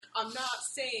I'm not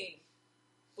saying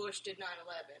Bush did 9/11.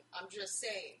 I'm just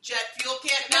saying. Jet fuel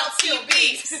can't melt steel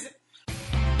beams.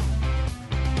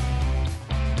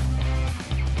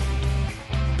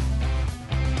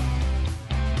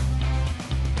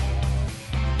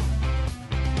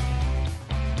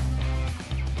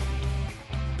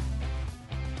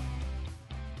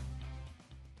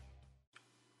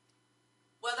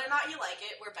 Whether or not you like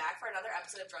it, we're back for another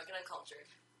episode of Drunken Uncultured.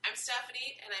 I'm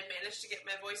Stephanie, and I managed to get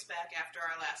my voice back after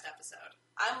our last episode.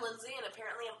 I'm Lindsay, and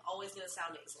apparently I'm always going to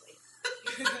sound nasally.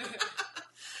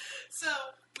 So,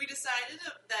 we decided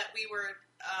that we were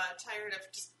tired of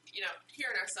just,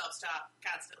 hearing ourselves talk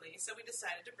constantly, so we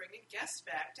decided to bring a guest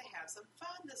back to have some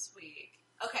fun this week.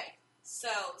 Okay,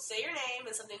 so say your name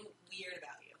and something weird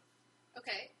about you.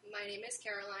 Okay, my name is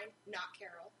Caroline, not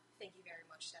Carol. Thank you very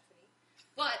much, Stephanie.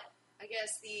 But I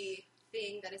guess the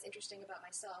thing that is interesting about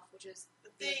myself, which is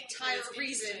the entire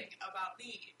reason about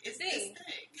me, is the this thing.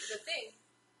 The thing.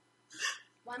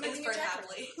 Why am I It's doing for it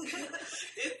happily.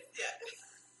 Yeah.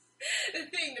 The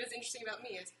thing that is interesting about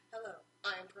me is, hello,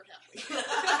 I am Pert Hapley.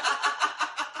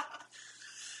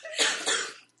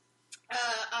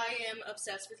 I am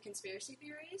obsessed with conspiracy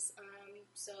theories,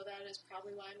 so that is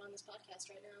probably why I'm on this podcast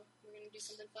right now. We're going to do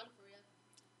something fun for you.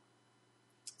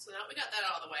 So now we got that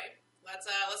out of the way. Let's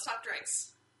talk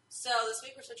drinks. So this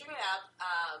week we're switching it up.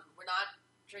 We're not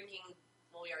drinking,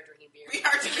 well, we are drinking beer. We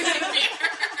are drinking beer.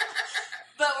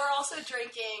 But we're also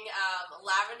drinking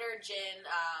lavender, gin,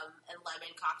 and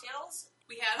lemon cocktails.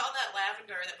 We had all that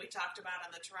lavender that we talked about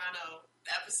on the Toronto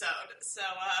episode, so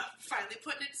finally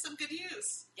putting it to some good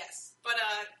use. Yes. But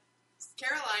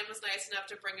Caroline was nice enough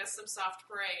to bring us some Soft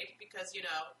Parade because,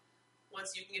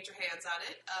 once you can get your hands on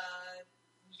it,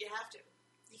 you have to.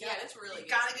 Yeah, it's really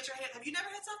good. You gotta get your hands. Have you never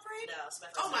had Soft Parade? No, it's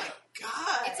my first Oh my time.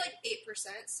 god! It's like 8%,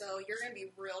 so you're going to be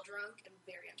real drunk and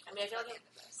very I mean, I feel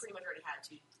uncomfortable. like I've pretty much already had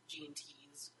 2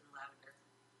 G&Ts in lavender.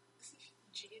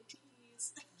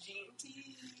 G&Ts.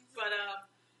 G&Ts. But,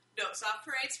 no, Soft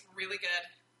Parade's really good.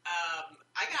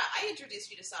 I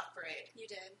introduced you to Soft Parade. You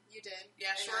did.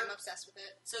 Yeah, and sure. I'm obsessed with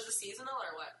it. So is it seasonal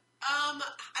or what?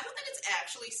 I don't think it's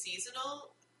actually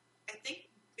seasonal. I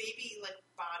think maybe,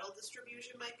 bottle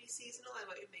distribution might be seasonal. I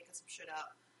might be making some shit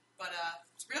up. But,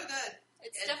 it's real good.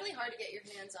 It's definitely hard to get your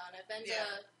hands on. I've been Yeah.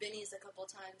 to Binny's a couple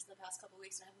times in the past couple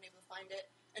weeks and I haven't been able to find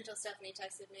it until Stephanie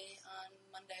texted me on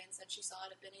Monday and said she saw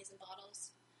it at Binny's in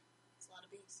bottles. It's a lot of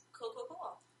bees. Cool.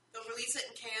 They'll release it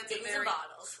in cans Things at and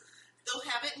bottles. They'll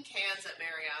have it in cans at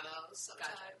Mariano's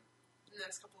sometime in the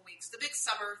next couple of weeks. The big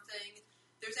summer thing.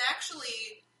 There's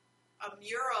actually a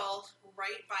mural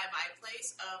right by my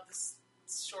place of the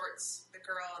shorts, the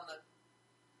girl on the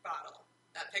bottle.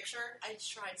 That picture. I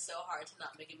tried so hard to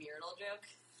not make a mural joke.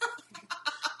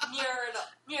 Mural.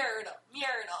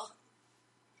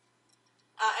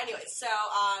 Anyway, so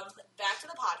back to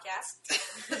the podcast.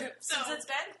 Since it's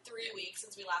been 3 weeks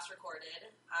since we last recorded,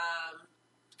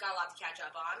 got a lot to catch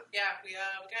up on. Yeah, we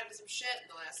got into some shit in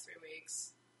the last 3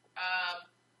 weeks.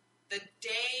 The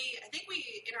day, I think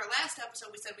in our last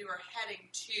episode, we said we were heading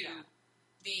to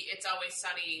the It's Always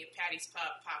Sunny Patty's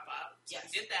Pub pop-up. So Yes.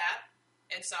 we did that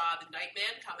and saw The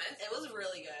Nightman Cometh. It was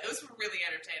really good. It was really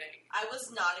entertaining. I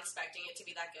was not expecting it to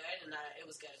be that good, and it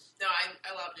was good. No, I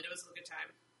loved it. It was a good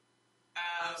time.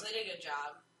 So they did a good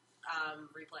job.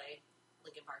 Replay,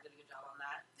 Linkin Park did a good job on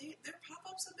that. Their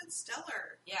pop-ups have been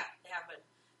stellar. Yeah, they have been.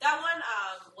 That one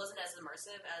wasn't as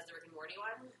immersive as the Rick and Morty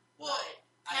one. Well, but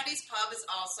Patty's Pub is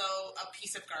also a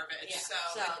piece of garbage. yeah, So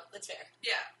that's fair.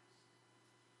 yeah.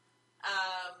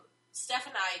 Steph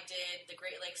and I did the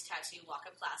Great Lakes Tattoo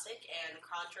Walk-Up Classic, and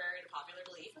contrary to popular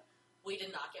belief, we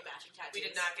did not get matching tattoos. We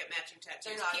did not get matching tattoos.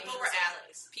 They're not People even were in the same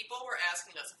place. People were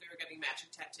asking us if we were getting matching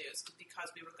tattoos because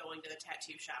we were going to the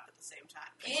tattoo shop at the same time.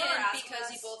 People were And asking because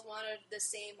us- you both wanted the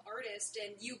same artist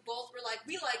and you both were like,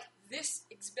 we like this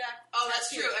exact Oh, that's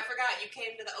tattoo. true. I forgot. You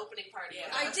came to the opening party. Yeah.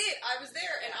 with I us. did. I was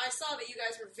there, and Yeah. I saw that you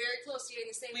guys were very close to getting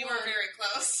the same We one. were very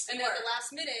close. And We at were. the last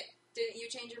minute, didn't you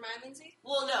change your mind, Lindsay?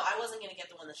 Well, no, I wasn't going to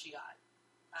get the one that she got.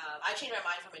 I changed my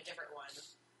mind from a different one.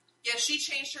 Yeah, she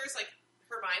changed her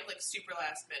mind super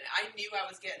last minute. I knew I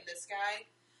was getting this guy.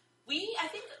 I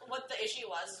think what the issue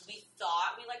was is we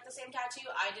thought we liked the same tattoo.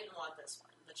 I didn't want this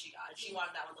one that she got. She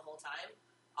wanted that one the whole time.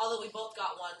 Although we both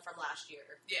got one from last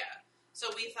year. Yeah. So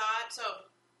we thought,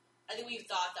 I think we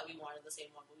thought that we wanted the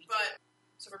same one, but we but, didn't.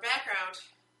 so for background,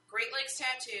 Great Lakes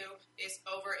Tattoo is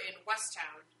over in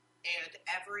Westtown, and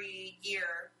every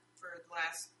year for the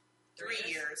last 3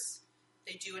 years,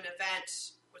 they do an event,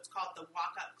 what's called the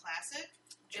Walk-Up Classic.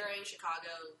 During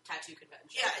Chicago Tattoo Convention.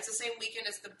 Yeah, it's the same weekend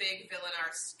as the big Villain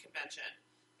Arts convention.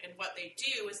 And what they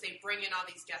do is they bring in all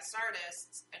these guest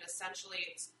artists, and essentially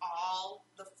it's all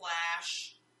the flag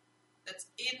flash that's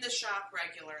in the shop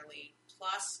regularly,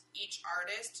 plus each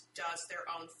artist does their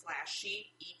own flash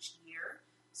sheet each year.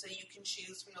 So you can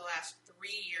choose from the last 3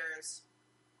 years,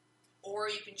 or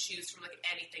you can choose from like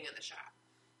anything in the shop.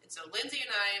 And so Lindsay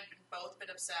and I have both been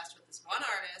obsessed with this one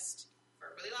artist for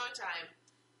a really long time,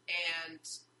 and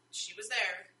she was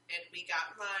there, and we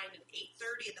got in line at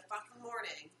 8:30 in the fucking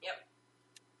morning. Yep.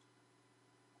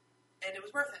 And it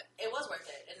was worth it. It was worth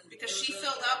it. And because it she really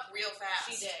filled good. up real fast.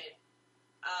 She did.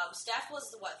 Steph was,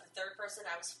 the third person?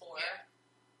 I was 4.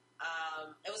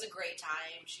 Yeah. It was a great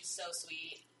time. She's so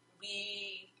sweet.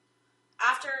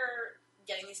 After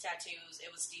getting these tattoos,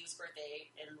 it was Steve's birthday,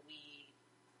 and we,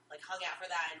 like, hung out for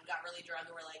that and got really drunk,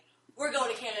 and we're like, we're going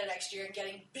to Canada next year and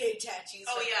getting big tattoos.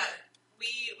 Oh, yeah.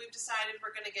 We've decided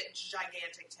we're going to get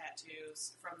gigantic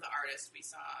tattoos from the artist we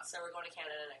saw. So we're going to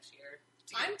Canada next year.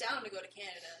 I'm down to go to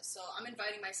Canada, so I'm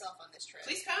inviting myself on this trip.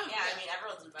 Please come. Yeah, I mean,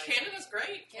 everyone's invited. Canada's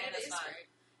great. Canada is fun. great.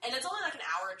 And it's only like an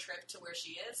hour trip to where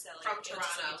she is. So like, From it was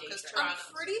just Toronto, like a day 'cause trip. Toronto-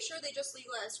 I'm pretty sure they just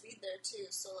legalized weed there, too,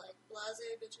 so, like, blase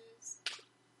bitches.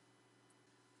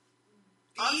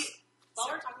 While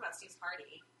we're talking about Steve's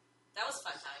party, that was a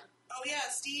fun time. Oh, yeah,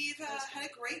 Steve had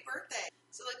a great birthday.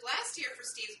 So, like, last year for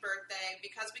Steve's birthday,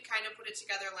 because we kind of put it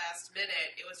together last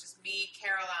minute, it was just me,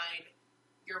 Caroline,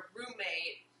 your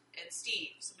roommate, and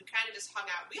Steve. So we kind of just hung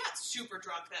out. We got super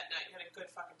drunk that night and had a good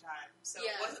fucking time. So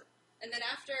Yeah. it wasn't... And then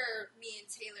after me and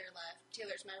Taylor left,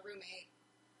 Taylor's my roommate,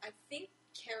 I think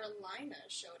Carolina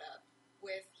showed up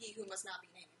with He Who Must Not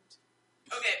Be Named.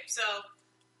 Okay, so...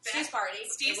 Steve's party.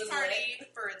 Steve's It was party lit.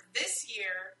 for this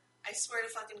year, I swear to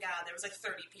fucking God, there was like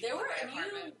 30 people There were, in and my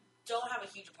apartment. you don't have a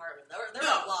huge apartment. There were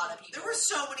No, a lot of people. There were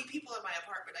so many people in my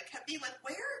apartment. I kept being like,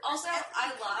 where? Also, is I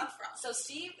everyone love, coming from? so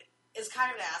Steve is kind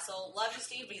of an asshole. Love you,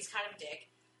 Steve, but he's kind of a dick.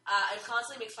 And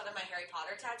constantly makes fun of my Harry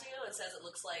Potter tattoo and says it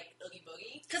looks like Oogie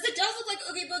Boogie. Because it does look like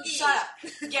Oogie Boogie. Shut up.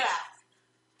 Get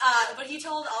out. But he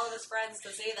told all of his friends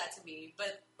to say that to me.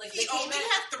 But like He they came only in.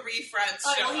 had 3 friends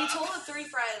Oh, show well, he up. told the 3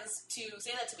 friends to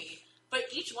say that to me. But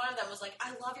each one of them was like,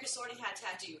 I love your Sorting Hat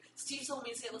tattoo. Steve told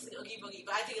me to say it looks like Oogie Boogie,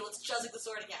 but I think it looks just like the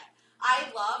Sorting Hat. I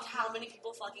loved how many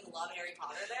people fucking love Harry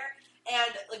Potter there.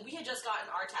 And, like, we had just gotten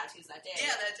our tattoos that day.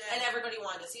 Yeah, that day. And everybody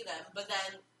wanted to see them. But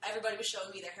then everybody was showing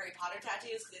me their Harry Potter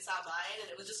tattoos because they saw mine. And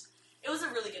it was a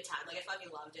really good time. Like, I fucking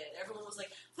loved it. Everyone was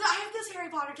like, I have this Harry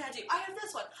Potter tattoo. I have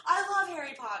this one. I love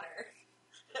Harry Potter.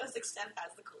 It was like, Steph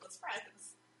has the coolest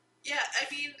friends. Yeah, I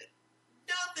mean,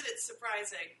 not that it's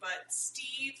surprising, but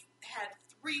Steve had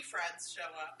 3 friends show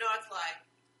up. No, that's a lie.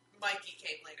 Mikey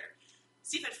came later.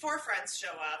 Steve had 4 friends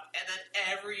show up, and then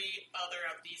every other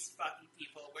of these fucking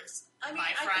people was I mean,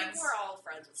 my I friends. think we're all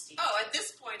friends with Steve. Oh, at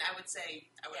this point, I would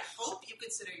Yeah. hope you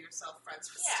consider yourself friends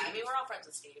with Yeah, Steve. I mean, we're all friends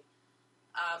with Steve.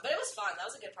 But it was fun. That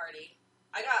was a good party.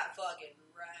 I got fucking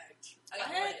wrecked. I got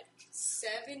I had lit.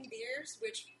 7 beers,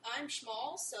 which I'm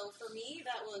small, so for me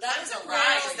that was... That That's is a a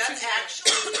lie. lot. That's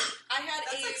actually... I had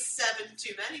That's like 7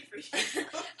 too many for you.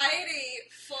 I had a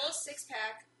full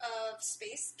 6-pack of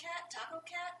Space Cat, Taco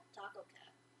Cat.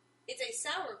 It's a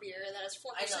sour beer that is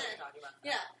 4%. I know what you're talking about.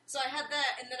 Yeah, so I had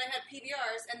that, and then I had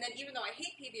PBRs, and then even though I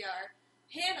hate PBR,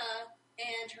 Hannah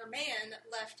and her man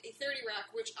left a 30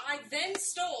 rack, which I then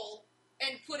stole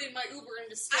and put in my Uber and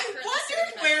just I stuck her wondered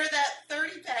where that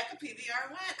 30-pack of PBR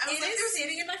went. I was It like, is there's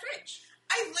sitting in my fridge.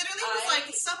 I literally was I- like,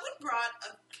 someone brought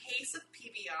a case of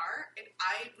PBR, and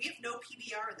we have no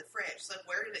PBR in the fridge. So, like,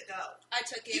 where did it go? I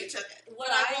took it. You took it. What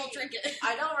but I won't drink it.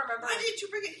 I don't remember. Why didn't you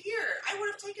bring it here? I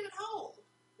would have taken it home.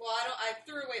 Well, I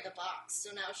threw away the box, so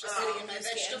now it's just Oh, sitting in my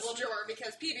just vegetable cans. drawer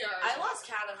because PBR is I lost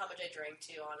count of how much I drank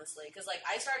too, honestly, because like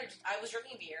I was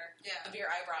drinking beer, Yeah. the beer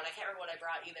I brought. I can't remember what I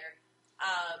brought either.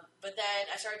 But then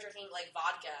I started drinking like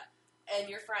vodka, and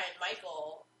your friend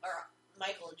Michael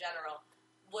in general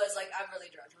was like, "I'm really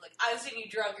drunk." I'm like, "I've seen you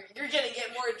drunk. You're gonna get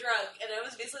more drunk," and I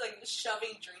was basically like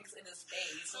shoving drinks in his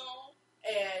face. Oh.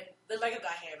 And then Michael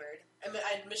got hammered, and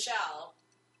Michelle.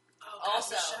 Oh, God,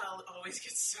 Also- Michelle always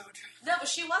gets so drunk. No, but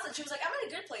she wasn't. She was like, I'm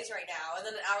in a good place right now. And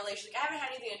then an hour later, she's like, I haven't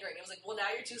had anything to drink. I was like, well, now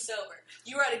you're too sober.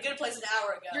 You were at a good place an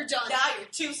hour ago. You're done. Now you're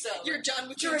too sober. You're done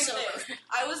with Drink your sober. this.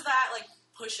 I was that, like,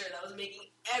 pusher that was making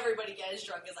everybody get as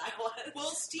drunk as I was.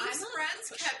 Well, Steve's I'm a friends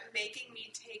pusher. kept making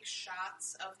me take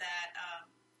shots of that.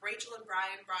 Rachel and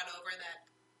Brian brought over that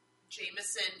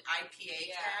Jameson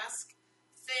IPA Yeah. cask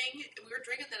thing. We were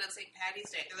drinking that on St. Patty's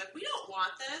Day. They're like, we don't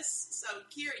want this, so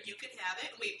here, you can have it.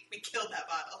 And we killed that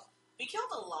bottle. We killed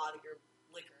a lot of your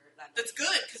liquor that night. That's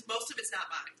good, because most of it's not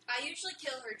mine. I usually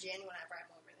kill her gin whenever I'm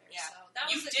over there. Yeah. So that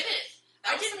You was didn't.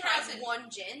 I That was didn't surprising. have one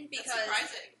gin That's because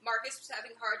surprising. Marcus was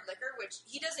having hard liquor, which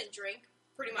he doesn't drink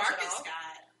pretty much Marcus at all.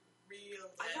 got real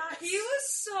I lit. got- He was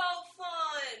so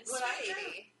fun. When I Sweetie.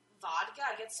 drink vodka,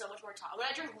 get so much more when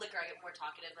I drink liquor, I get more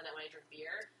talkative than when I drink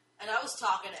beer. And I was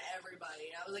talking to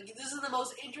everybody. I was like, this is the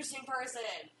most interesting person.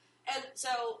 And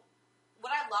so,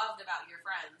 what I loved about your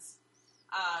friends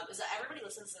is that everybody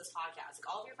listens to this podcast. Like,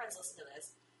 all of your friends listen to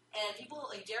this. And people,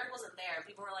 like, Derek wasn't there. And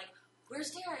people were like,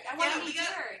 where's Derek? I want to meet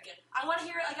Derek. I want to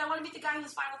hear, like, I want to meet the guy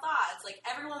who's final thoughts. Like,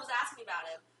 everyone was asking me about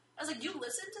him. I was like, you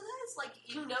listen to this? Like,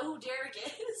 you know who Derek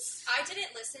is? I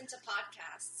didn't listen to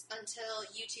podcasts until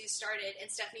you two started, and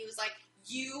Stephanie was like,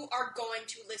 you are going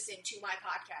to listen to my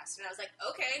podcast. And I was like,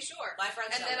 okay, sure. My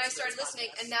friends And then I started listening,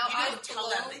 and now You I'm don't tell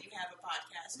them that you have a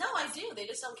podcast. No, I do. They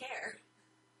just don't care.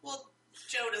 Well,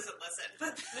 Joe doesn't listen,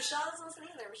 but Michelle doesn't listen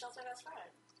either. Michelle's my best friend.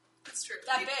 that's true.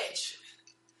 That bitch.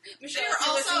 Michelle, They're if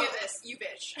you're listening also- to this, you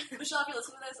bitch. Michelle, if you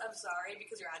listen to this, I'm sorry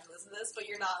because you're actually listening to this, but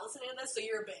you're not listening to this, so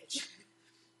you're a bitch.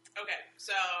 Okay,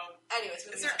 so Anyways,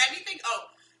 is there anything? Oh,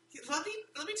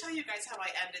 let me tell you guys how I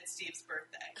ended Steve's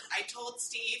birthday. I told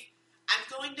Steve, I'm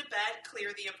going to bed,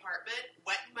 clear the apartment,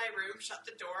 went in my room, shut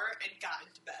the door, and got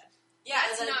into bed. Yeah,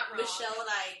 That's and then not wrong. Michelle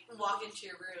and I walked into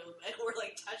your room and we're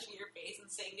like touching your face and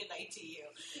saying goodnight to you.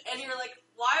 And you were like,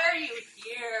 why are you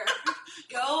here?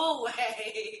 Go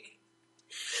away.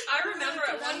 I remember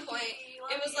at one Love point, you.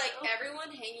 it was like everyone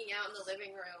hanging out in the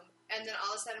living room, and then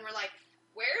all of a sudden we're like,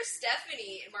 where's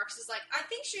Stephanie? And Marcus is like, I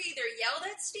think she either yelled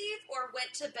at Steve or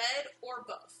went to bed or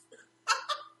both.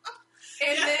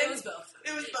 And Yeah, then it was both.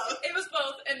 It was both. It was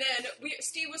both, and then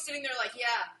Steve was sitting there like,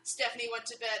 yeah, Stephanie went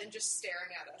to bed and just staring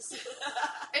at us.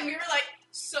 And we were like,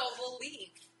 so we'll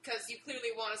leave, because you clearly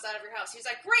want us out of your house. He was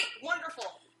like, great, wonderful.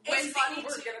 When's It's funny,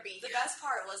 the Uber too. going to be? The best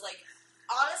part was, like,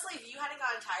 honestly, if you hadn't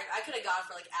gotten tired, I could have gone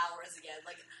for, like, hours again.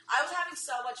 Like, I was having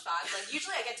so much fun. Like,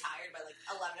 usually I get tired by, like,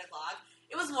 11 o'clock.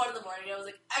 It was 1 in the morning, and I was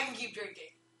like, I can keep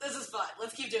drinking. This is fun.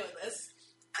 Let's keep doing this.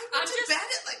 I went to bed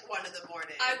at like 1 in the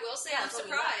morning. I will say Yeah, I'm so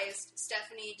we surprised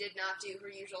Stephanie did not do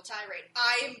her usual tirade.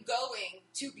 I am going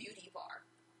to beauty bar.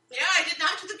 Yeah, I did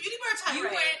not do the beauty bar time. You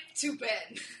went to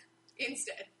bed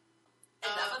instead.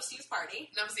 Enough of Steve's party.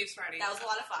 No, Steve's party. That was a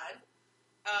lot of fun.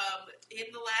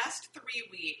 In the last 3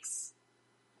 weeks,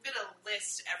 I'm gonna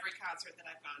list every concert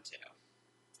that I've gone to.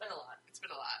 It's been a lot. It's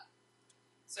been a lot.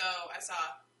 So I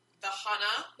saw the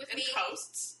Hana With and me.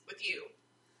 Coasts with you.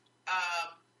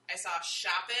 I saw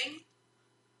Shopping,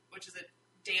 which is a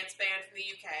dance band from the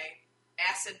UK.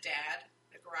 Acid Dad,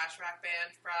 a garage rock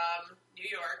band from New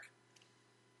York.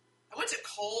 I went to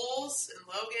Kohl's in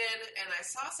Logan, and I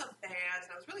saw some bands,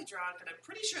 and I was really drunk, and I'm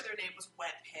pretty sure their name was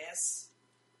Wet Piss.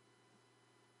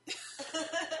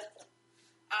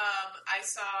 I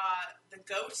saw the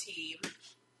Go Team,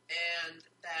 and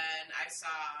then I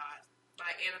saw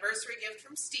my anniversary gift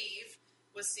from Steve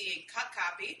was seeing Cut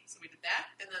Copy, so we did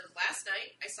that. And then last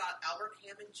night, I saw Albert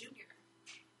Hammond Jr.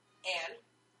 And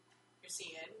you're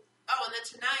seeing. Oh, and then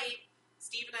tonight,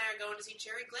 Steve and I are going to see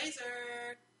Cherry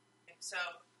Glazer. So,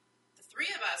 the three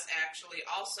of us actually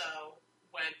also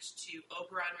went to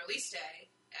Oberon Release Day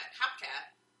at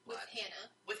Hopcat With Hannah.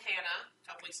 with Hannah a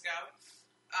couple weeks ago.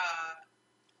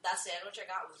 That sandwich I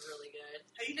got was really good.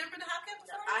 Have you never been to Hopcat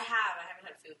before? I have. I haven't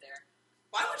had food there.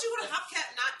 Why would you go to Hopcat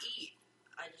and not eat?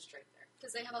 I just drink there.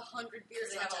 Because they have 100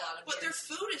 beers They on have a tap. lot of But their beers.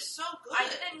 food is so good. I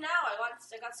didn't know. I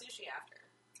got sushi after.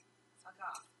 Fuck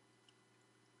off.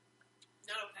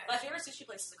 Not okay. My favorite sushi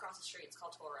place is across the street. It's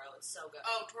called Toro. It's so good.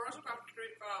 Oh, Toro's across the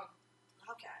street from...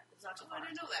 Hopcat. It's not too Oh, I far.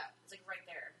 didn't know that. It's like right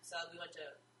there. So we went to.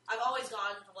 I've always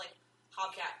gone from like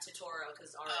Hopcat to Toro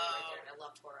because already right there, and I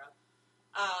love Toro.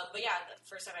 But yeah, the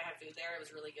first time I had food there, it was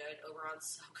really good. Oberon's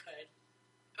so good.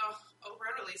 Oh,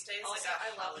 Oberon Release Day is Also, like a I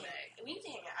love him. holiday. We need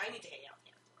to hang out. I need to hang out with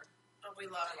him more. Oh, we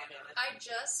love I love Hannah. Hannah. I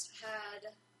just had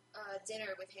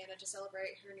dinner with Hannah to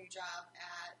celebrate her new job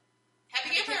at...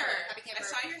 Happy Happy Camper. Camper. Happy Camper.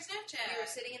 I saw your Snapchat. We were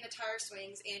sitting in the tire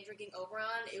swings and drinking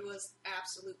Oberon. It was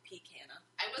absolute peak Hannah.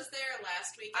 I was there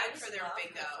last I weekend just for their love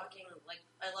bingo. her fucking like.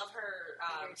 I love her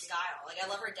Energy. style. Like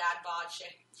I love her dad bod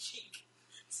chic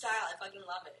style. I fucking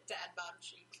love it. Dad bod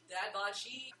chic. Dad bod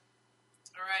chic.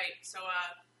 All right, so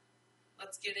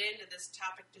let's get into this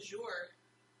topic du jour.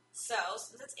 So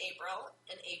since it's April,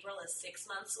 and April is 6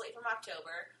 months away from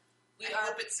October, I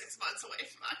hope it's 6 months away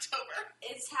from October.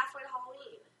 It's halfway to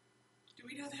Halloween. Do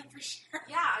we know that for sure?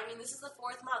 Yeah, I mean this is the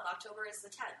 4th month. October is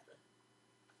the 10th.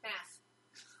 Math.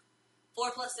 4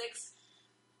 plus 6,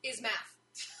 Is math.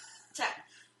 10.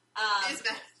 Is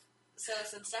that? So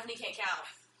since Stephanie can't count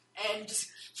and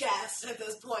just guess at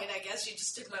this point, I guess she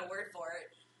just took my word for it.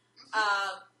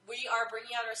 We are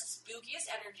bringing out our spookiest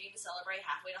energy to celebrate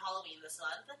halfway to Halloween this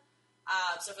month.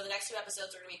 So for the next 2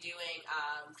 episodes, we're going to be doing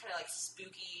kind of like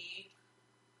spooky,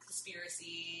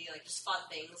 conspiracy, like just fun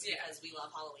things Yeah. because we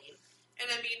love Halloween. And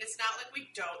I mean, it's not like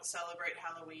we don't celebrate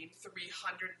Halloween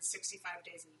 365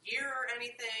 days a year or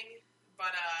anything.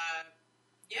 But,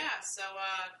 yeah, so,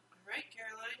 all right,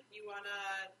 Caroline, you want to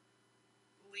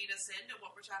lead us into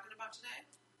what we're talking about today?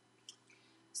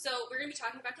 So we're going to be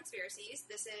talking about conspiracies.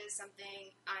 This is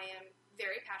something I am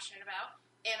very passionate about,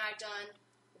 and I've done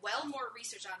well more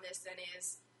research on this than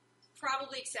is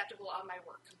probably acceptable on my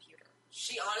work computer.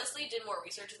 She honestly did more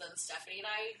research than Stephanie and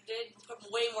I did. Put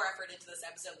way more effort into this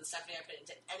episode than Stephanie and I put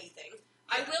into anything.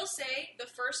 I will say, the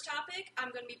first topic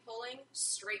I'm going to be pulling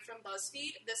straight from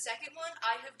BuzzFeed. The second one,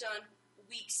 I have done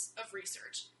weeks of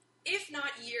research, if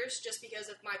not years, just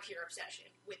because of my pure obsession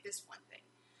with this one thing.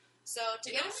 So, to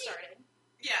get us started...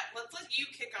 Yeah, let's let you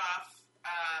kick off.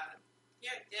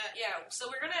 Yeah, so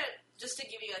we're going to, just to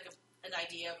give you like an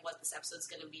idea of what this episode's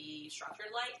going to be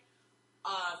structured like,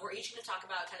 we're each going to talk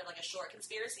about kind of like a short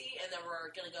conspiracy, and then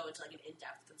we're going to go into like an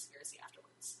in-depth conspiracy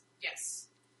afterwards. Yes.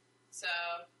 So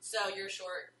your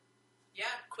short,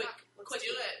 quick, let's do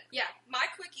it. Yeah, my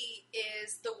quickie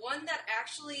is the one that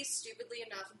actually, stupidly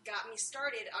enough, got me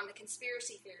started on the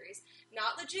conspiracy theories.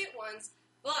 Not legit ones,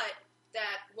 but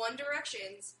that One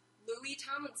Direction's Louis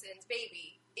Tomlinson's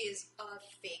baby is a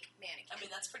fake mannequin. I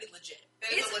mean, that's pretty legit. That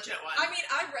is a legit one. I mean,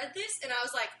 I read this and I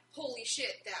was like, holy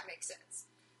shit, that makes sense.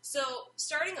 So,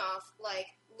 starting off, like,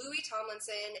 Louis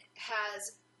Tomlinson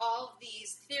has all of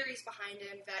these theories behind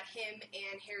him that him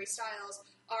and Harry Styles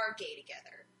are gay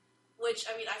together. Which,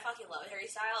 I mean, I fucking love Harry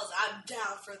Styles. I'm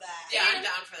down for that. Yeah, I'm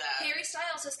down for that. Harry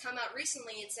Styles has come out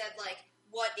recently and said, like,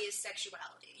 what is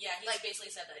sexuality? Yeah, he's like, basically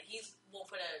said that. He won't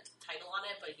put a title on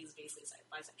it, but he's basically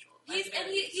bisexual.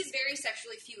 He's very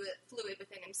sexually fluid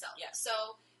within himself. Yeah.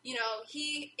 So, you know,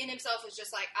 he in himself is just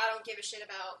like, I don't give a shit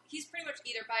about... He's pretty much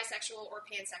either bisexual or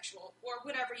pansexual, or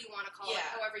whatever you want to call it,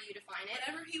 however you define it.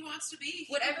 Whatever he wants to be.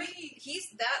 He's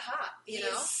that hot, you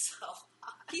know? So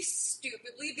hot. He's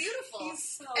stupidly beautiful. He's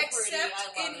so Except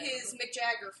pretty. in his Mick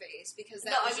Jagger phase, because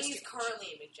that was he's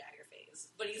currently in Mick Jagger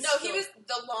phase. But he's he was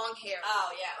the long hair.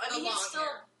 Oh, yeah. I mean, he's still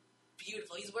hair.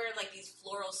 beautiful. He's wearing, like, these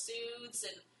floral suits,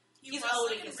 and he's was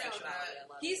owning looking his real sexuality. good. I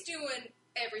love He's it. doing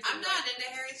everything. I'm not into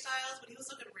Harry Styles, but he was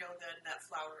looking real good in that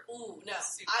flower. Ooh, no.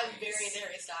 suitcase. I'm very into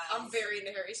Harry Styles. I'm very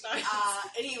into Harry Styles.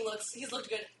 And he's looked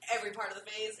good every part of the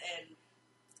phase, and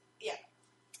yeah.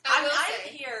 I'm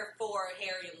I'm here for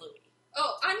Harry and Louis.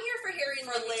 Oh, I'm here for Harry and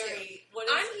For Louis Larry, too. what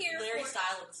is I'm here Larry for-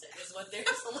 Stylinson is what their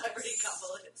celebrity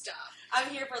couple is. Stop. I'm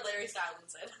here for Larry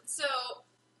Stylinson. So,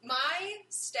 my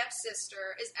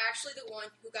stepsister is actually the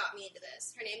one who got me into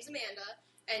this. Her name's Amanda,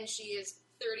 and she is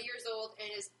 30 years old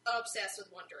and is obsessed with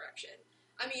One Direction.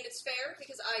 I mean, it's fair,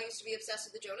 because I used to be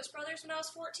obsessed with the Jonas Brothers when I was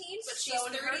 14, but she's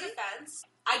So in 30. her defense,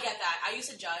 I get that. I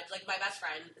used to judge, like, my best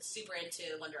friend is super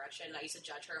into One Direction, and I used to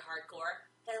judge her hardcore.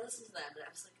 Then I listened to them, and I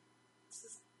was like, this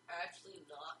is actually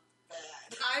not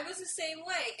bad. I was the same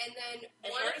way, and then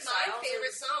And one Harry of my Styles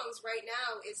favorite is- songs right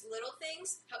now is Little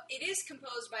Things. It is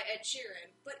composed by Ed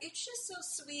Sheeran, but it's just so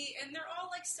sweet, and they're all,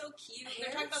 like, so cute. And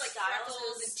they're Harry talking about, like, Styles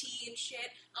freckles is- and tea and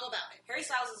shit. I'm about it. Harry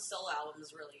Styles' solo album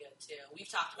is really good, too. We've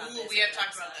talked about this. We have in the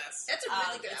talked about episode. this. That's a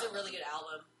really good It's album. a really good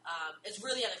album. It's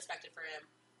really unexpected for him.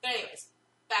 But anyways,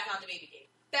 back on to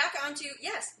Babygate. Back onto,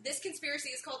 yes, this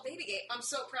conspiracy is called Babygate. I'm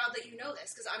so proud that you know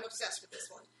this, because I'm obsessed with this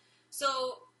one.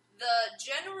 So, the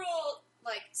general,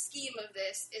 like, scheme of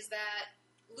this is that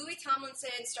Louis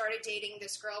Tomlinson started dating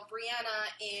this girl, Brianna,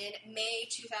 in May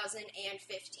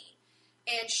 2015.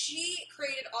 And she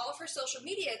created all of her social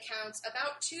media accounts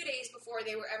about 2 days before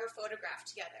they were ever photographed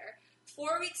together.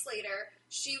 4 weeks later,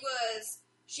 she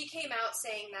came out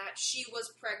saying that she was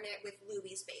pregnant with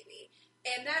Louis' baby.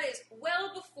 And that is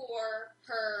well before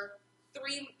her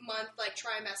 3-month, like,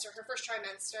 trimester, her first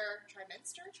trimester.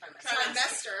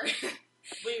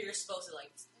 Where you're supposed to,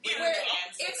 like, Where where your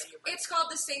hands say It's that you're pregnant. it's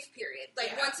called the safe period. Like,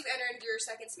 Yeah. once you enter into your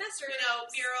second semester, You know,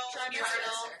 mural,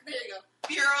 trimester. There you go.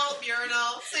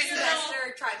 mural, same thing.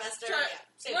 Semester, trimester,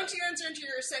 same Once thing. you enter into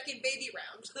your second baby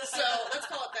round, so let's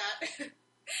call it that,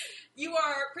 you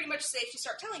are pretty much safe to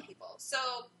start telling people.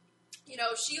 So, you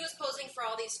know, she was posing for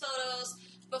all these photos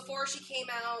before she came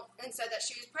out and said that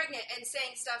she was pregnant and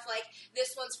saying stuff like,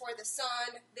 this one's for the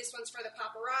sun, this one's for the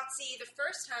paparazzi, the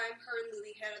first time her and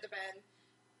Louis had been,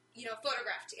 you know,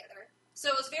 photographed together.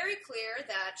 So it was very clear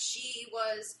that she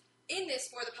was in this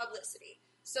for the publicity.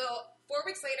 So 4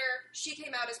 weeks later, she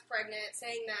came out as pregnant,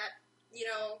 saying that, you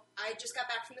know, I just got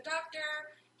back from the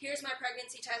doctor, here's my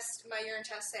pregnancy test, my urine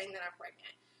test saying that I'm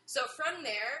pregnant. So from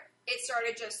there, it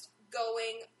started just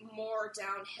going more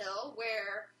downhill,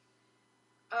 where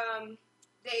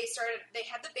they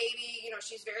had the baby, you know,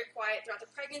 she's very quiet throughout the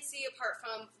pregnancy, apart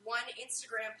from one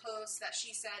Instagram post that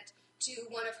she sent to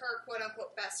one of her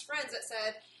quote-unquote best friends that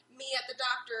said, me at the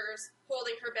doctor's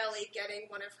holding her belly, getting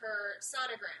one of her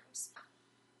sonograms.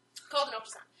 Called an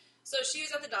ultrasound. So she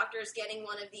was at the doctor's getting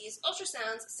one of these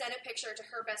ultrasounds, sent a picture to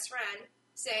her best friend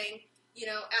saying,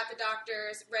 at the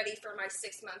doctor's, ready for my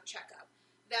 6-month checkup.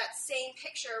 That same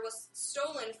picture was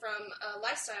stolen from a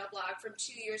lifestyle blog from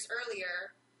 2 years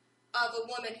earlier of a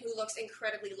woman who looks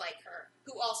incredibly like her,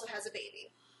 who also has a baby.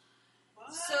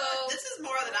 What? So this is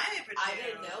more than I ever knew. I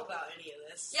didn't know about any of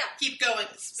this. Yeah. Keep going.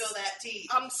 Spill that tea.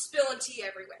 I'm spilling tea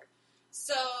everywhere.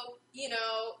 So,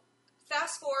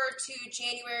 fast forward to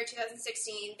January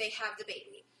 2016, they have the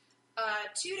baby.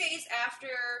 2 days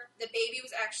after the baby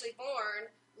was actually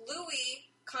born,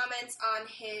 Louis comments on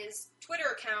his Twitter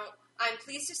account, "I'm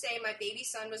pleased to say my baby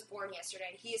son was born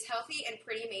yesterday. He is healthy and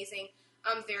pretty amazing.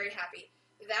 I'm very happy."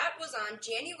 That was on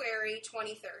January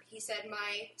 23rd. He said,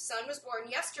 "My son was born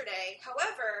yesterday."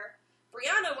 However,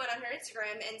 Brianna went on her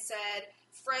Instagram and said,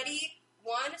 "Freddie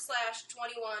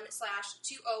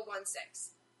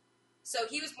 1/21/2016." So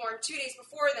he was born 2 days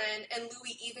before then, and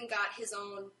Louis even got his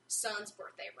own son's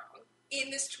birthday wrong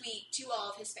in this tweet to all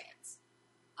of his fans.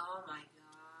 Oh my god.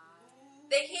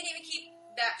 They can't even keep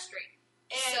that straight.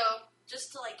 And So,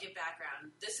 just to give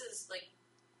background, this is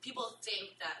people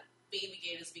think that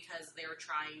Babygate is because they were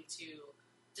trying to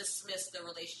dismiss the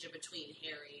relationship between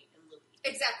Harry and Louis.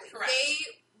 exactly. Correct.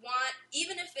 They want,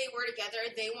 even if they were together,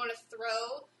 they want to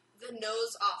throw the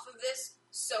nose off of this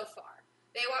so far.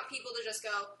 They want people to just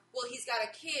go, well, he's got a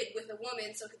kid with a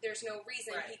woman, so there's no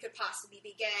reason Right. he could possibly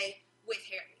be gay with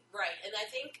Harry. Right, and I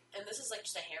think, and this is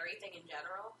just a Harry thing in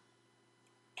general,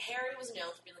 Harry was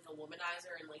known for being a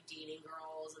womanizer and dating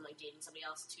girls and dating somebody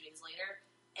else 2 days later,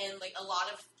 and a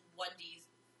lot of 1D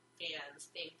fans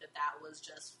think that was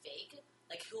just fake,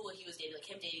 who he was dating,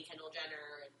 him dating Kendall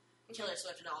Jenner and Taylor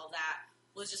Swift and all of that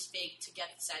was just fake to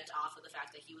get sent off of the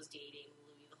fact that he was dating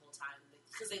Louis the whole time,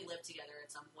 because they lived together at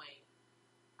some point.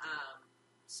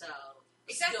 So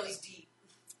Exactly. It goes deep.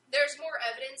 There's more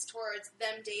evidence towards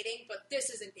them dating, but this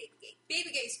isn't Babygate.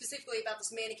 Babygate is specifically about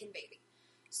this mannequin baby.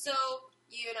 So,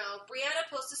 Brianna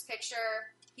posts this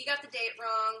picture, he got the date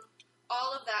wrong,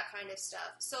 all of that kind of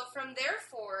stuff. So from there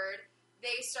forward,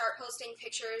 they start posting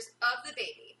pictures of the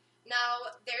baby. Now,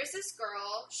 there's this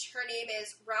girl, her name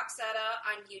is Roxetta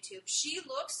on YouTube. She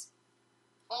looks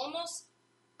almost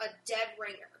a dead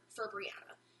ringer for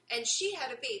Brianna. And she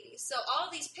had a baby. So all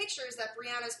these pictures that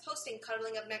Brianna's posting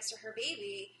cuddling up next to her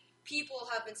baby, people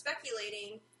have been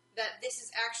speculating that this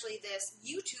is actually this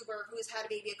YouTuber who has had a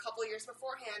baby a couple years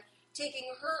beforehand,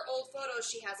 taking her old photos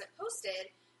she hasn't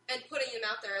posted and putting them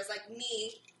out there as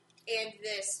me and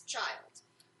this child.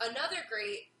 Another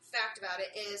great fact about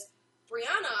it is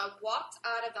Brianna walked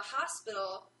out of the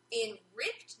hospital in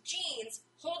ripped jeans,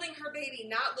 holding her baby,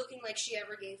 not looking like she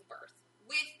ever gave birth,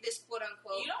 with this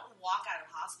quote-unquote... You don't walk out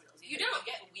of hospitals. You don't. You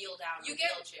get wheeled out in a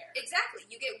wheelchair. Exactly.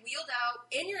 You get wheeled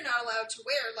out, and you're not allowed to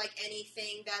wear,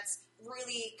 anything that's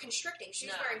really constricting.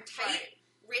 She was wearing tight,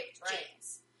 ripped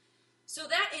jeans. So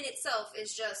that in itself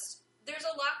is just... There's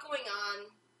a lot going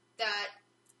on that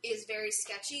is very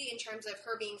sketchy in terms of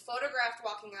her being photographed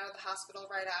walking out of the hospital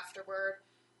right afterward,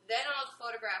 then all the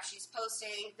photographs she's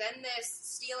posting, then this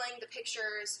stealing the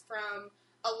pictures from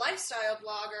a lifestyle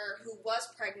blogger who was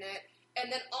pregnant,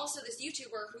 and then also this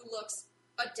YouTuber who looks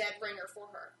a dead ringer for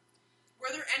her.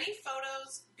 Were there any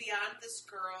photos beyond this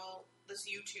girl, this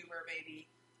YouTuber baby,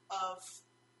 of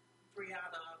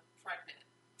Brianna pregnant?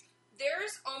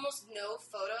 There's almost no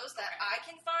photos that I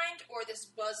can find, or this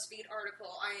BuzzFeed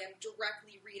article I am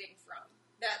directly reading from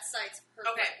that cites her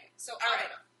pregnant. So I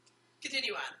don't know.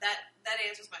 Continue on. That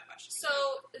answers my question.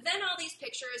 So then all these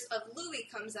pictures of Louis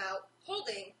comes out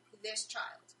holding this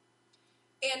child.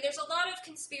 And there's a lot of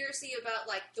conspiracy about,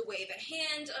 the way the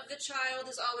hand of the child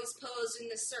is always posed in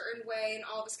this certain way and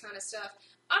all this kind of stuff.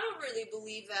 I don't really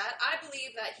believe that. I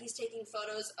believe that he's taking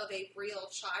photos of a real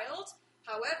child.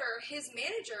 However, his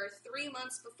manager, 3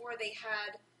 months before they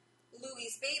had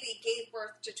Louis' baby, gave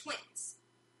birth to twins.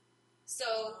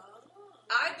 So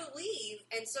I believe,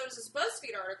 and so does this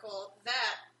BuzzFeed article,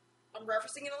 that, I'm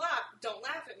referencing it a lot, don't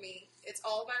laugh at me, it's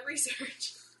all my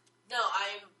research. No,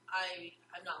 I'm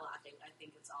not laughing. I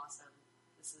think it's awesome.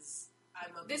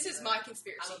 This is my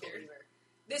conspiracy I'm a theory. believer.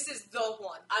 This is the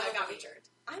one I'm that a got me believer. turned.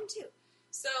 I'm too.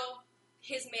 So,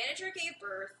 his manager gave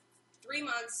birth 3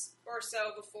 months or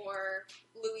so before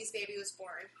Louis' baby was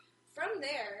born. From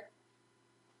there,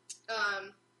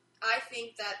 I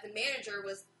think that the manager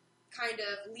was kind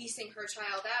of leasing her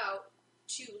child out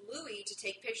to Louis to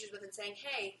take pictures with and saying,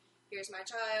 hey, here's my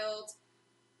child,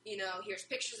 here's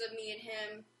pictures of me and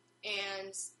him,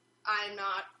 and I'm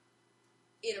not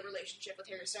in a relationship with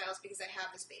Harry Styles because I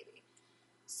have this baby.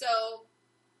 So,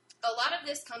 a lot of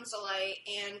this comes to light,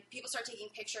 and people start taking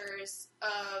pictures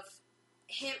of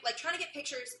him, like trying to get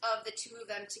pictures of the two of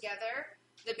them together,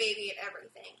 the baby and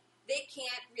everything. They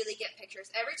can't really get pictures.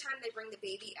 Every time they bring the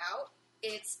baby out,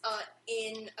 it's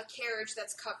in a carriage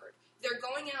that's covered. They're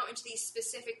going out into these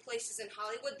specific places in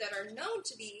Hollywood that are known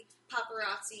to be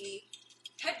paparazzi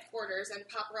headquarters and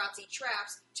paparazzi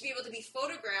traps to be able to be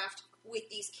photographed with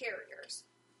these carriers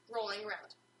rolling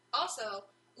around. Also,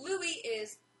 Louis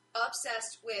is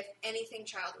obsessed with anything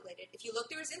child-related. If you look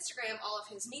through his Instagram, all of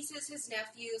his nieces, his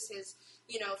nephews, his,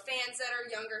 fans that are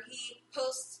younger, he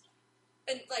posts,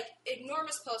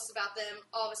 enormous posts about them,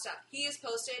 all the stuff. He has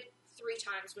posted 3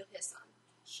 times with his son.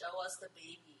 Show us the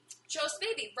baby. Show us the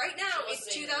baby. Right now, Show us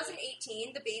it's the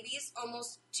baby. 2018. The baby is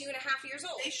almost 2.5 years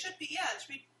old. They should be,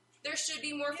 There should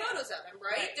be more photos of him,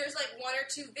 right? There's 1 or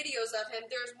 2 videos of him.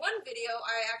 There's one video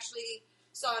I actually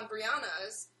saw in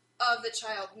Brianna's of the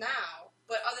child now,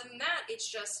 but other than that, it's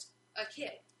just a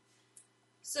kid.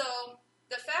 So,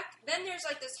 then there's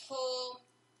this whole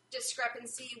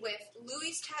discrepancy with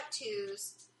Louis'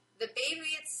 tattoos, the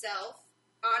baby itself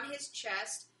on his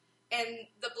chest, and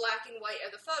the black and white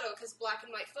of the photo, because black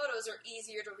and white photos are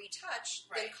easier to retouch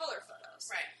than color photos.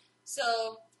 Right.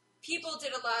 So, people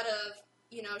did a lot of,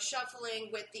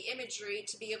 shuffling with the imagery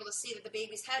to be able to see that the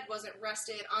baby's head wasn't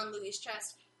rested on Louis'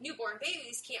 chest. Newborn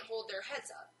babies can't hold their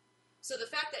heads up. So the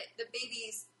fact that the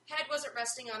baby's head wasn't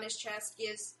resting on his chest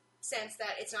gives sense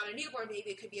that it's not a newborn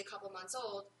baby, it could be a couple months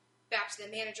old, back to the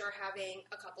manager having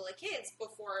a couple of kids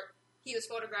before he was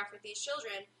photographed with these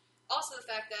children. Also the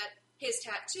fact that his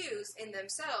tattoos in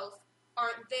themselves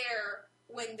aren't there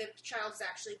when the child's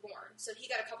actually born. So he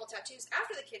got a couple tattoos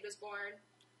after the kid was born,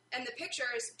 and the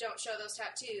pictures don't show those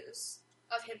tattoos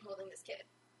of him holding this kid.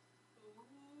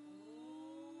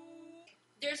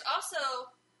 There's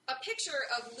also a picture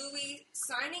of Louis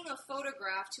signing a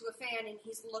photograph to a fan, and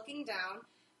he's looking down.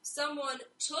 Someone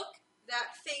took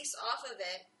that face off of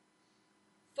it,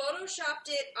 photoshopped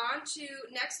it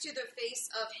next to the face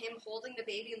of him holding the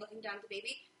baby and looking down at the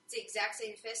baby. It's the exact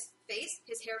same face.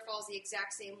 His hair falls the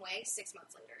exact same way 6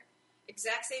 months later.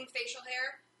 Exact same facial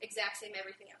hair, exact same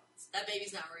everything else. That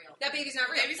baby's not real. That baby's not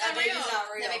real. That baby's not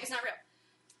real. That baby's not real.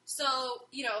 So,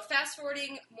 fast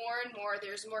forwarding more and more,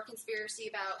 there's more conspiracy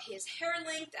about his hair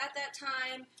length at that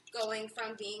time, going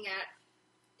from being at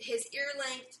his ear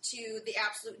length to the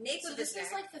absolute nape of his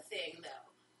this neck. is the thing, though.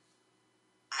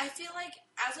 I feel like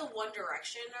as a One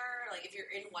Directioner, if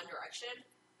you're in One Direction,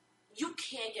 you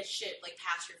can't get shit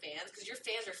past your fans because your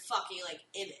fans are fucking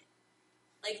in it.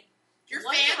 Your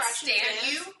One fans Direction stand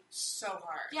fans, you so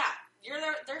hard. Yeah,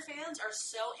 their fans are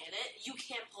so in it, you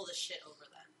can't pull the shit over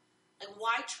them.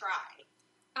 Why try?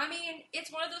 I mean,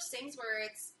 it's one of those things where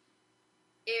it's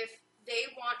if they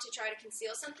want to try to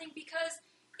conceal something, because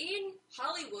in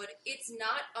Hollywood, it's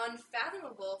not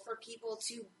unfathomable for people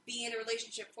to be in a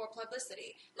relationship for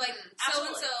publicity.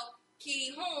 So-and-so,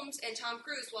 Katie Holmes and Tom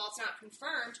Cruise, while it's not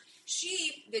confirmed,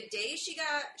 the day she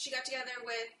got together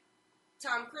with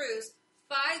Tom Cruise,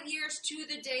 5 years to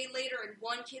the day later and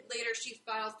 1 kid later, she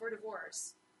filed for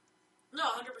divorce. No,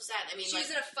 100%. I mean,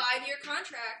 she's in a 5-year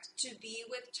contract to be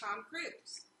with Tom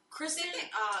Cruise. Kristen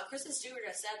Stewart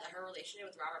has said that her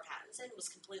relationship with Robert Pattinson was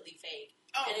completely fake.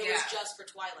 Oh, and it was just for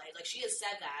Twilight. She has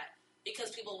said that because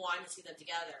people wanted to see them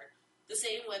together. The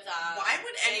same with... Why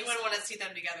would anyone want to see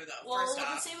them together, though, first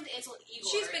off? The same with Ansel Elgort.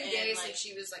 She's been gay since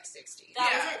she was 60. That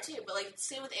was it, too. But,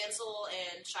 same with Ansel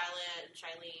and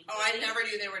Shailene. Oh, I never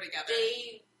knew they were together.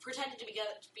 They pretended to be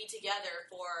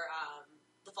together for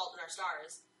The Fault in Our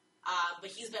Stars.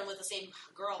 But he's been with the same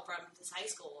girl from his high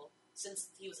school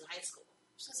since he was in high school.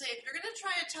 I was going to say, if you're going to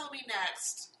try to tell me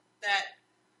next that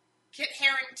Kit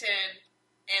Harington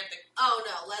and the... Oh,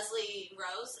 no, Leslie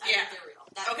Rose? I think they're real.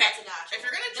 That's a natural. If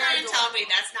you're going to try and tell me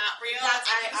that's not real,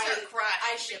 I'm going to cry.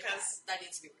 I ship that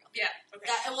needs to be real. Yeah, okay.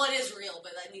 It is real,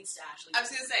 but that needs to actually I was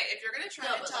going to say, if you're going to try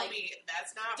to tell me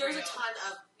that's not real...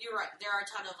 You're right, there are a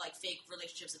ton of, fake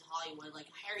relationships in Hollywood.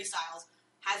 Harry Styles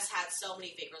has had so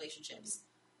many fake relationships.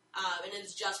 And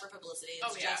it's just for publicity.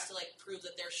 It's just to, prove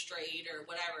that they're straight or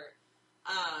whatever.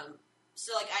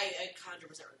 So, I 100%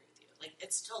 agree with you.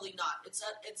 It's totally not... It's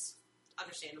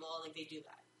understandable, and, they do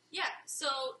that. Yeah, so,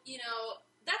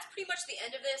 that's pretty much the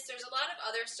end of this. There's a lot of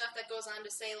other stuff that goes on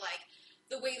to say,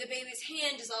 the way the baby's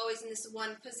hand is always in this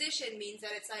one position means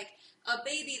that it's, a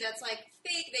baby that's,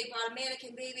 fake. They brought a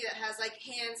mannequin baby that has,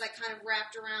 hands, kind of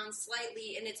wrapped around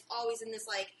slightly, and it's always in this,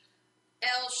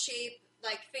 L-shape,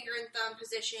 finger and thumb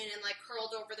position and,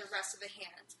 curled over the rest of the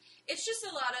hand. It's just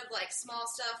a lot of, small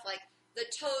stuff, the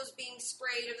toes being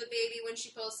sprayed of the baby when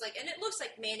she posts, and it looks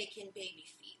like mannequin baby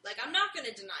feet. Like, I'm not going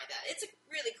to deny that. It's a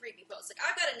really creepy post. Like,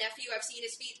 I've got a nephew. I've seen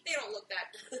his feet. They don't look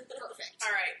that perfect. All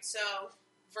right, so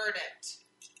verdict.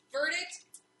 Verdict,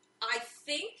 I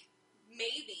think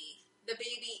maybe the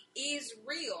baby is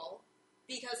real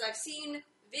because I've seen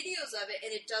videos of it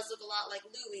and it does look a lot like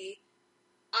Louis.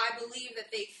 I believe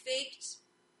that they faked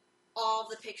all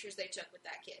the pictures they took with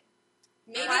that kid.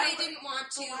 Maybe they didn't want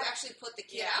to actually put the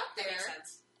kid out there. That makes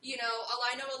sense. You know,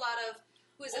 I know a lot of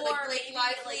like Blake maybe,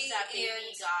 Lively that baby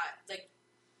and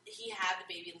he had the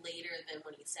baby later than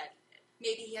when he said he did.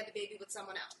 maybe he had the baby with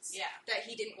someone else. Yeah. That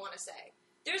he didn't want to say.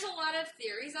 There's a lot of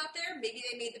theories out there. Maybe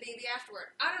they made the baby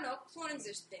afterward. I don't know. Cloning's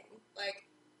this thing. Like,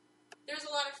 there's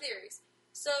a lot of theories.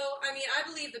 So, I mean, I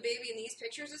believe the baby in these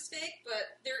pictures is fake,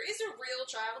 but there is a real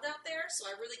child out there, so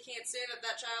I really can't say that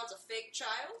that child's a fake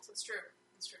child. That's true.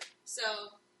 That's true. So,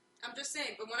 I'm just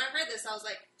saying. But when I read this, I was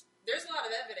like, there's a lot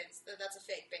of evidence that that's a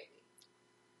fake baby.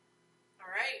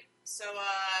 All right. So,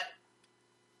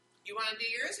 you want to do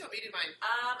yours? Or want me to do mine?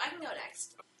 I can go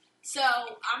next. So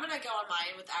I'm gonna go on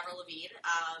mine with Avril Lavigne.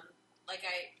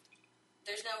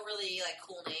 There's no really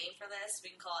cool name for this. We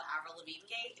can call it Avril Lavigne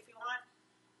Gate if you want.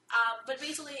 But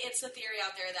basically, it's the theory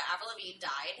out there that Avril Lavigne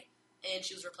died and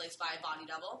she was replaced by a body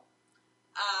double.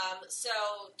 So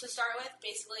to start with,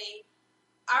 basically,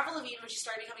 Avril Lavigne, when she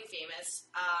started becoming famous,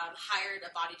 hired a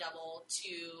body double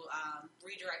to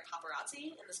redirect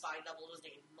paparazzi, and this body double was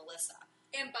named Melissa.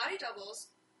 And body doubles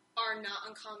are not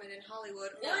uncommon in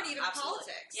Hollywood or in even absolutely.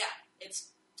 politics. Yeah,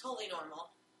 it's totally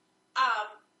normal.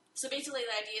 So basically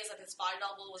the idea is that this body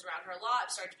double was around her a lot,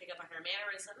 started to pick up on her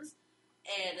mannerisms,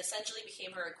 and essentially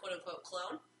became her quote-unquote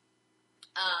clone.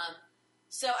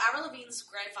 So Avril Lavigne's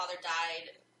grandfather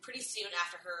died pretty soon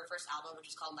after her first album, which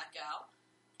was called Let Go.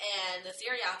 And the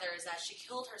theory out there is that she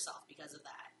killed herself because of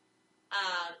that.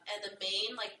 And the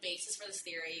main basis for this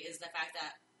theory is the fact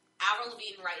that Avril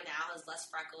Lavigne right now has less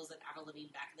freckles than Avril Lavigne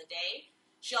back in the day.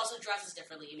 She also dresses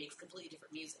differently and makes completely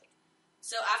different music.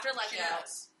 So after Let Go,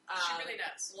 she really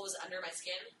does. What was it, Under My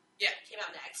Skin? Yeah. Came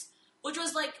out next. Which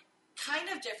was kind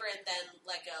of different than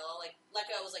Let Go. Let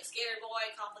Go was Skater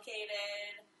Boy,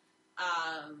 complicated.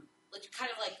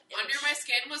 Under My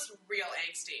Skin was real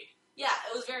angsty. Yeah,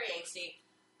 it was very angsty.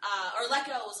 Or Let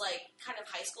Go was kind of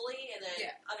high schooly, and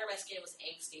then Under My Skin was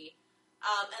angsty.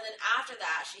 And then after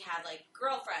that, she had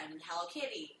Girlfriend and Hello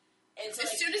Kitty. And so,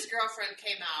 as soon as Girlfriend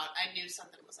came out, I knew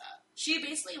something was up. She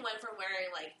basically went from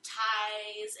wearing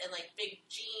ties and big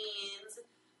jeans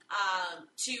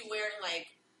to wearing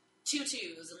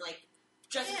tutus and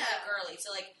dressing kind of girly.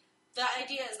 So the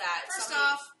idea is that first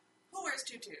off, who wears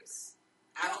tutus?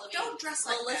 Don't dress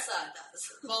like Melissa that. does.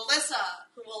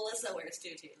 Melissa wears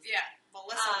tutus. Yeah,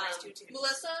 Melissa wears tutus.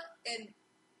 Melissa and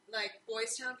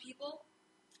Boys Town people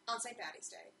on St. Patty's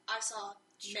Day, I saw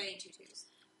many tutus.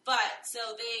 But so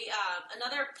they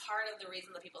another part of the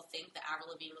reason that people think that Avril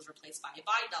Lavigne was replaced by a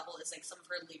body double is some of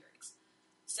her lyrics.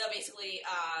 So basically,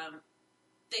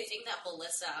 they think that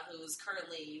Melissa, who's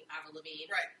currently Avril Lavigne,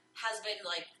 has been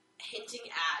hinting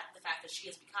at the fact that she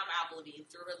has become Avril Lavigne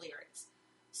through her lyrics.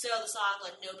 So the song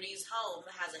Nobody's Home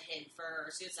has a hint for her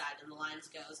suicide, and the lines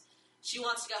goes, "She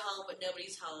wants to go home, but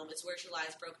nobody's home. It's where she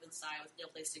lies broken inside with no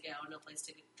place to go, no place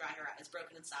to dry her eyes,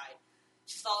 broken inside.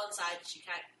 She's fallen inside, she's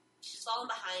fallen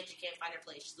behind, she can't find her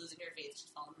place. She's losing her faith,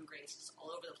 she's fallen from grace, she's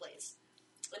all over the place."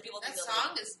 And people that think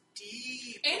song is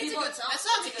deep. And it's a good song. That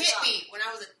song hit me when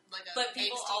I was a but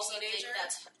people also teenager. think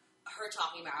that's her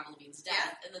talking about Avril Lavigne's death.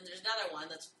 Yeah. And then there's another one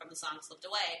that's from the song Slipped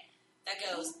Away that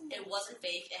goes, "It wasn't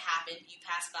fake, it happened, you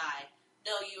passed by.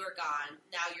 No, you are gone,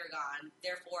 now you're gone.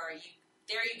 Therefore,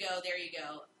 there you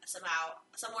go. Somehow,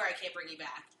 somewhere I can't bring you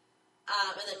back."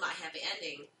 And then my happy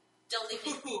ending. Don't leave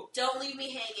me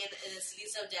hanging in a city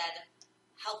so dead,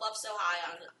 held up so high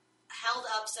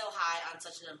on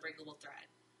such an unbreakable thread.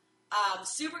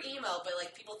 Super emo, but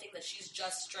people think that she's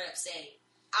just straight up saying,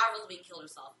 Avril Lavigne killed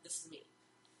herself. This is me.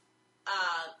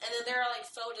 And then there are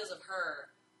photos of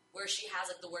her where she has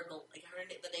the word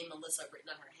the name Melissa written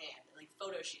on her hand, and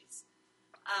photo shoots.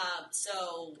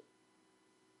 So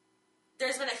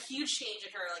there's been a huge change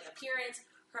in her appearance,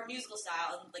 her musical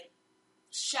style, and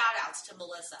shout outs to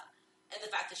Melissa and the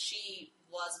fact that she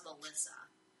was Melissa.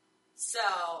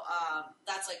 So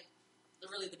that's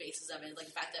really the basis of it. The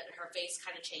fact that her face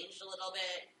kind of changed a little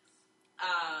bit.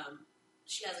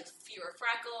 She has fewer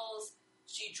freckles.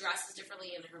 She dresses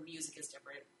differently, and her music is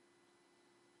different.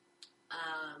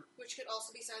 Which could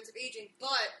also be signs of aging,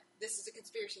 but this is a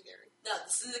conspiracy theory. No,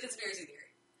 this is a conspiracy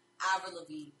theory. Avril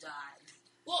Lavigne died.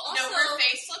 Well, also, no, her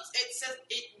face looks.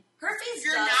 Her face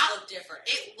You're does not- look different.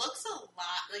 It looks a lot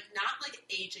not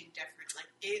aging different.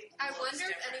 I wonder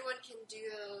different. if anyone can do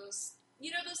those you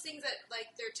know those things that,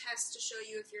 like, they're tests to show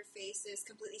you if your face is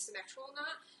completely symmetrical or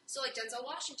not? So, like, Denzel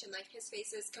Washington, like, his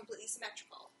face is completely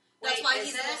symmetrical. That's why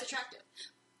he's the most attractive.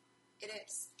 It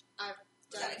is. I've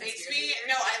done it. Makes me...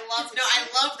 No, I love that.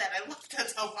 I love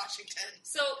Denzel Washington.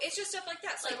 So, it's just stuff like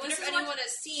that. So, Like, I wonder if this is anyone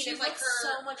has seen if, like,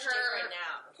 so much different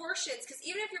now. portions, because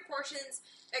even if your portions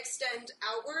extend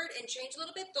outward and change a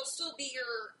little bit, they'll still be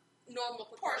your normal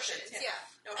proportions. Yeah.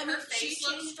 No, I her mean, face she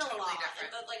looks changed a totally lot,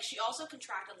 different. but like she also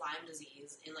contracted Lyme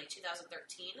disease in like 2013.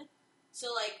 So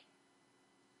like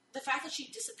the fact that she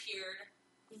disappeared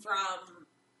from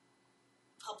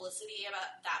publicity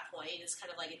about that point is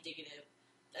kind of like indicative,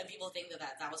 and people think that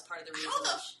was part of the reason. How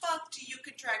the fuck do you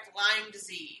contract Lyme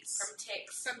disease? From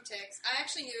ticks? From ticks. I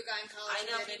actually knew a guy in college. I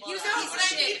know who did it. people He was a that- piece No, of but I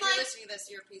shit. mean, If you're like- listening to this,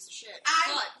 you're a piece of shit.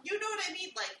 You know what I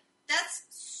mean? Like, that's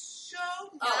so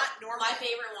not normal. My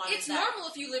favorite one. It's is that,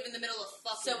 normal if you live in the middle of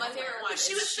fucking. So my favorite nowhere. one. But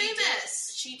she is was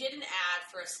famous. She did an ad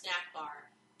for a snack bar,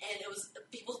 and it was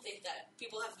people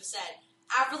have said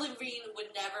Avril Lavigne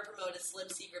would never promote a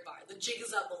Slim Secret bar. The jig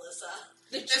is up, Melissa.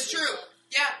 That's true.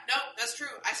 Yeah, no, that's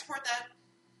true. I support that.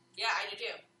 Yeah, I do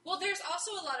too. Well, there's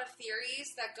also a lot of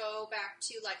theories that go back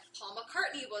to, like, Paul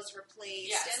McCartney was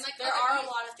replaced, Yes, and like there other are a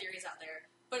lot of theories out there.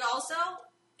 But also,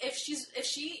 if she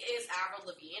is Avril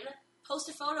Lavigne, post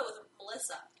a photo with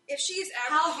Melissa. If she's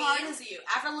How Avril hard Lavigne, is you?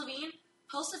 Avril Lavigne,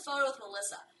 post a photo with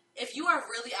Melissa. If you are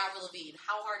really Avril Lavigne,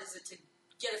 how hard is it to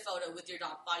get a photo with your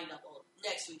body double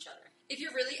next to each other? if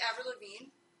you're really Avril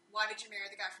Lavigne, why did you marry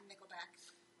the guy from Nickelback?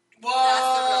 Whoa! That's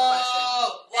the real question.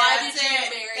 Why That's did you it.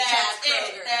 marry That's Chad it.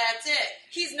 Kroeger? That's it.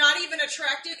 He's not even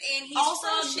attractive, and he's Also,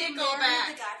 from she married Nickelback.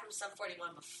 the guy from Sum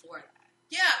 41 before that.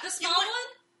 Yeah. The small one?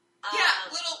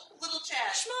 Yeah, little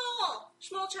Chad.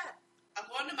 Small Chad. I'm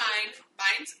going to mine.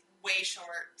 Mine's way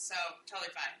short, so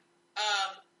totally fine.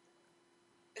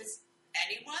 Is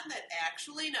anyone that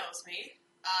actually knows me,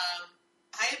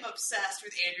 I am obsessed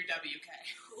with Andrew WK.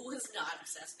 Who is not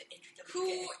obsessed with Andrew WK? Who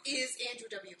is Andrew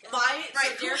WK? Right,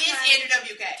 who is Andrew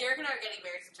WK? Derek and I are getting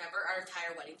married in September. Our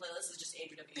entire wedding playlist is just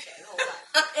Andrew WK the whole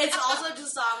time. It's also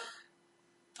just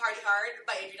Party Hard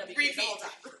by Andrew WK the whole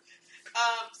time.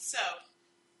 So,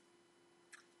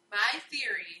 my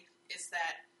theory is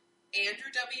that Andrew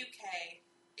WK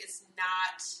is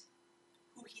not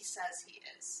who he says he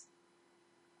is.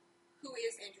 Who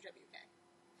is Andrew WK?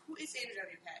 Who is Andrew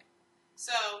WK?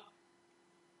 So,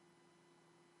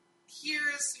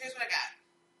 here's what I got.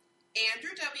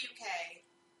 Andrew WK,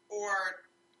 or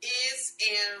is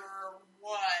or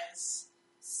was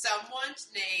someone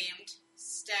named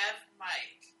Steph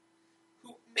Mike,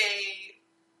 who may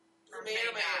or may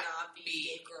not be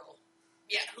Dave Grohl.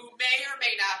 Yeah, who may or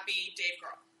may not be Dave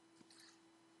Grohl.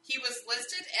 He was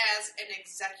listed as an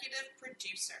executive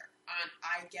producer on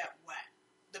I Get Wet,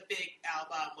 the big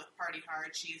album with Party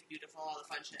Hard, She's Beautiful, all the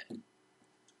fun shit.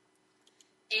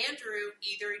 Andrew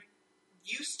either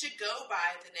used to go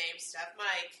by the name Steph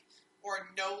Mike, or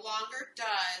no longer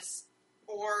does,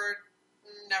 or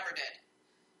never did.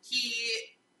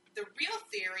 The real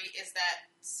theory is that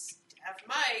Steph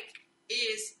Mike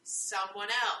is someone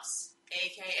else,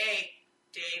 aka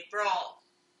Dave Grohl.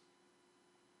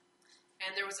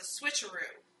 And there was a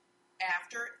switcheroo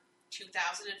after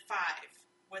 2005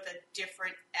 with a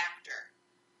different actor.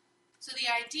 So the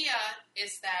idea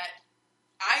is that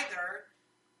either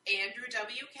Andrew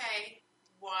WK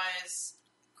was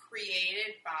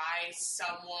created by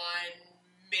someone,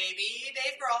 maybe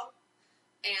Dave Grohl,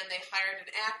 and they hired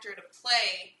an actor to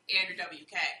play Andrew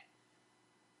WK.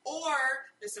 Or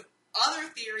there's some other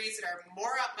theories that are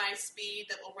more up my speed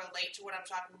that will relate to what I'm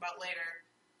talking about later.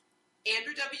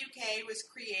 Andrew WK was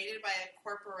created by a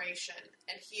corporation,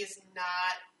 and he is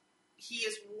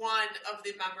one of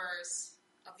the members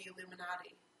of the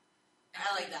Illuminati. I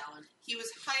like that one. He was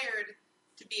hired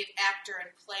to be an actor and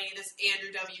play this Andrew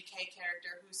WK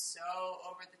character who's so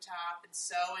over the top and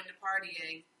so into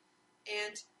partying.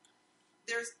 And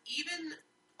there's even,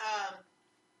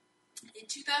 in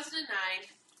 2009,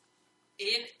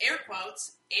 in air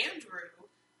quotes, Andrew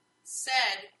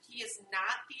said he is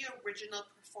not the original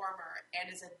performer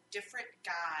and is a different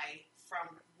guy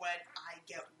from When I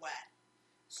Get Wet.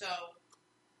 So,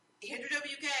 Andrew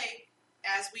WK,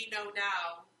 as we know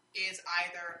now, is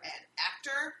either an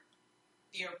actor,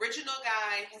 the original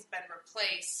guy has been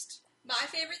replaced. My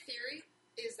favorite theory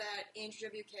is that Andrew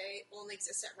WK only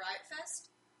exists at Riot Fest.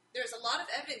 There's a lot of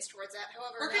evidence towards that.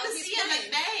 However, We're now going to he's see him playing.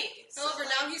 in May. However,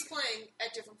 now he's playing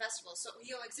at different festivals, so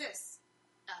he only exists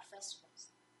at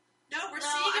festivals. No, we're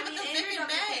seeing him at the Vic in Andrew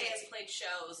WK May. has played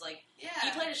shows, like, Yeah.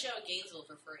 he played a show in Gainesville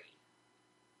for free.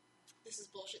 This is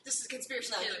bullshit. This is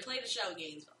conspiracy No, he theory. played a show in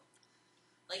Gainesville.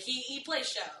 Like, he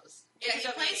plays shows. Yeah, he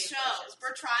AWK plays shows.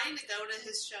 We're trying to go to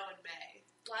his show in May.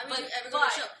 Why would But- you ever go to a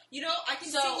but- show? You know, I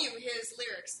can So- sing you his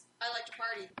lyrics. I like to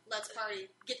party. Let's party.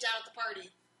 Get down at the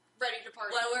party. Ready to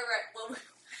party.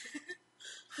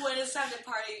 When it's time to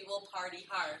party, we'll party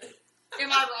hard.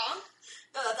 Am I wrong?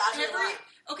 No, that's actually Every- right.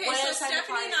 Okay, When so it's time to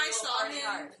Stephanie party, and I we'll saw party him.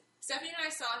 hard. Stephanie and I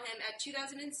saw him at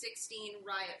 2016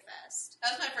 Riot Fest.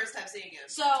 That was my first time seeing him.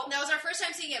 So, That was our first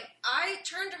time seeing him. I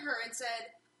turned to her and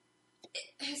said,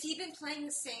 "Has he been playing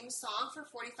the same song for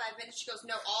 45 minutes?" She goes,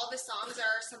 "No, all the songs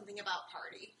are something about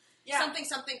party. yeah. Something,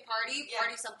 something, party, Yeah.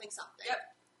 party, something, something."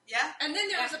 Yep. Yeah? And then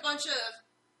there Yeah. was a bunch of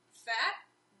fat,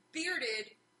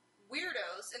 bearded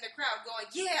weirdos in the crowd going,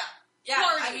 "Yeah, Yeah,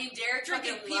 party, I mean, Derek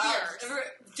drinking fucking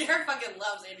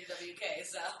loves PBRs. ADWK,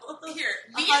 so. Here,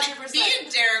 me 100%.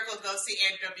 and Derek will go see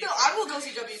NWK. No, I will go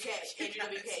see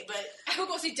ADWK, but I will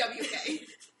go see WK."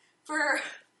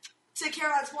 to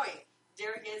Caroline's point,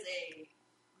 Derek is a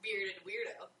bearded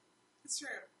weirdo. It's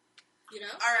true. You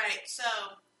know? Alright,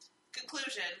 so,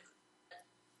 conclusion.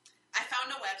 I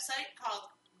found a website called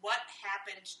What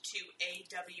Happened to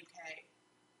AWK.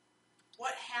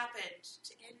 What happened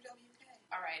to AWK?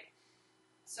 Alright.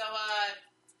 So,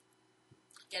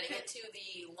 Getting into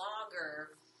the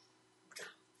longer,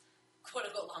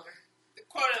 quote-unquote longer.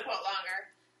 quote-unquote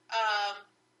longer.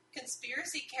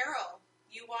 Conspiracy Carol,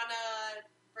 you wanna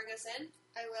bring us in?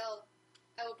 I will.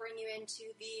 I will bring you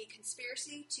into the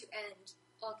conspiracy to end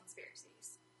all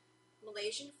conspiracies.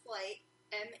 Malaysian Flight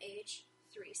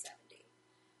MH370.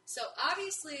 So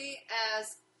obviously,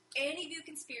 as any of you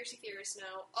conspiracy theorists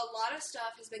know, a lot of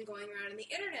stuff has been going around in the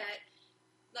internet,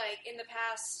 like in the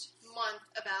past month,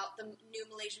 about the new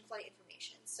Malaysian flight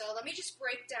information. So let me just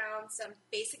break down some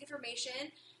basic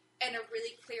information and a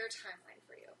really clear timeline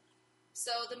for you.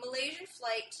 So the Malaysian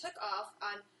flight took off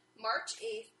on March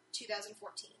 8th,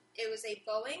 2014. It was a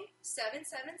Boeing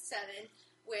 777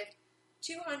 with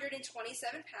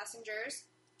 227 passengers,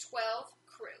 12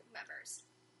 crew members.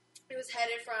 It was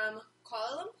headed from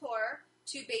Kuala Lumpur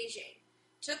to Beijing.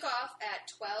 Took off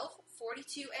at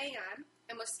 12:42 a.m.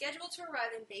 and was scheduled to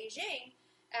arrive in Beijing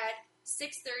at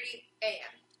 6:30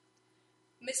 a.m.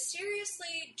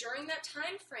 Mysteriously, during that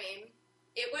time frame,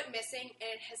 it went missing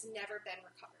and it has never been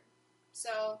recovered.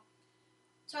 So,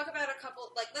 talk about a couple,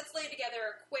 let's lay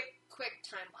together a quick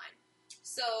timeline.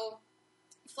 So,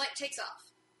 flight takes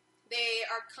off. They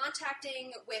are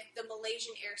contacting with the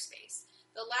Malaysian airspace.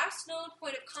 The last known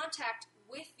point of contact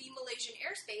with the Malaysian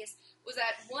airspace was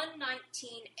at 1:19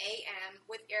 a.m.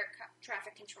 with air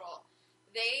traffic control.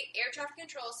 Air traffic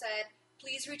control said,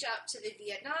 please reach out to the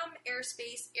Vietnam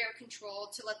airspace air control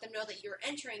to let them know that you're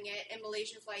entering it, and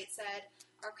Malaysian flight said,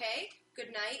 okay,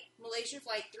 good night, Malaysian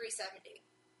flight 370.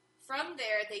 From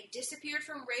there, they disappeared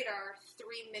from radar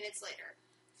 3 minutes later.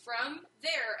 From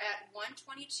there, at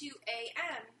 1:22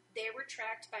 a.m., they were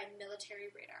tracked by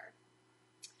military radar.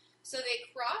 So they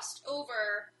crossed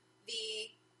over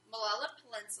the Malaya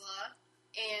Peninsula,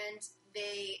 and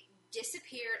they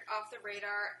disappeared off the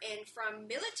radar. And from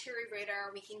military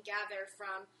radar, we can gather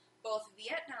from both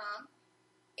Vietnam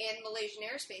and Malaysian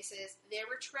airspaces, they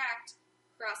were tracked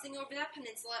crossing over that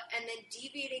peninsula and then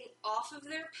deviating off of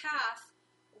their path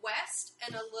west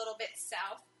and a little bit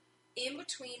south in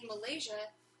between Malaysia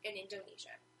and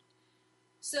Indonesia.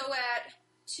 So at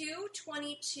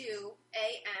 2:22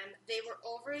 a.m., they were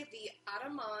over the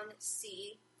Andaman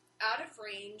Sea, out of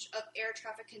range of air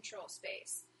traffic control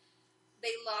space.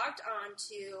 They logged on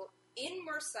to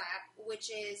Inmarsat, which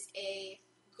is a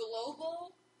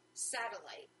global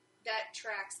satellite that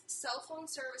tracks cell phone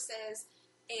services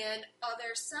and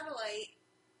other satellite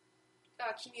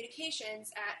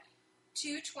communications at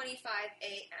 2:25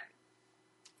 a.m.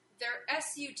 Their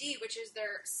SUD, which is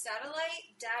their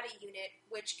Satellite Data Unit,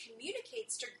 which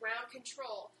communicates to ground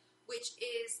control, which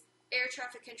is air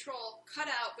traffic control, cut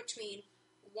out between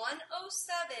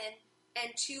 1:07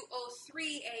 and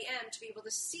 2:03 a.m. to be able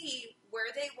to see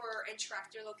where they were and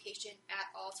track their location at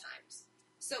all times.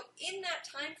 So in that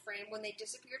time frame, when they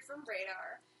disappeared from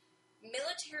radar,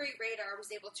 military radar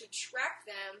was able to track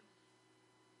them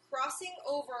crossing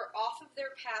over off of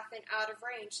their path and out of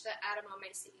range to the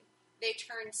Andaman Sea. They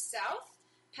turned south,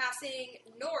 passing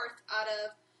north out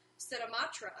of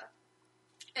Sumatra,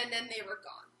 and then they were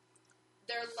gone.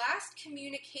 Their last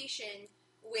communication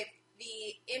with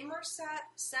the Inmarsat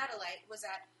satellite was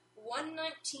at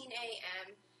 1:19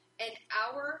 a.m., an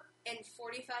hour and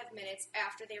 45 minutes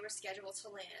after they were scheduled to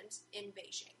land in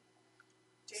Beijing.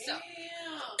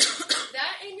 Damn.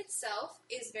 That in itself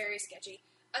is very sketchy.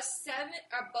 A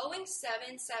Boeing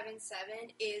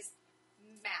 777 is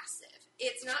massive.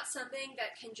 It's not something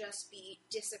that can just be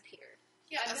disappeared.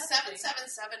 Yeah, a Another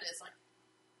 777 is like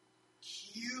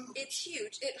huge. It's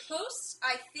huge. It hosts,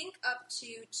 I think, up to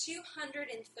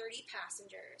 230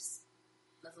 passengers.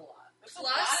 That's a lot. That's a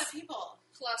lot of people.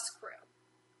 Plus crew.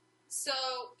 So,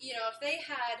 if they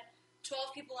had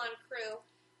 12 people on crew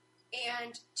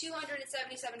and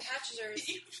 277 passengers,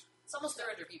 It's almost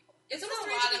 300 people. it's It's almost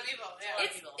a lot of people. Yeah.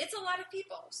 It's a lot of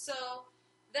people. So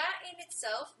that in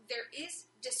itself, there is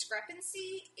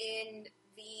discrepancy in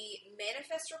the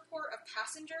manifest report of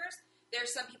passengers.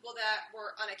 There's some people that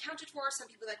were unaccounted for, some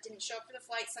people that didn't show up for the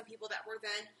flight, some people that were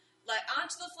then let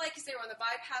onto the flight because they were on the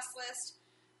bypass list.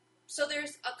 So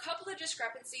there's a couple of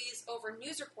discrepancies over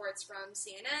news reports from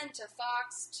CNN to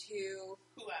Fox to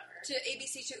Whoever. to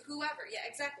ABC to whoever. Yeah,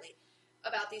 exactly.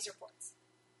 About these reports.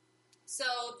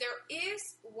 So there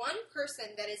is one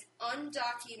person that is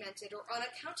undocumented or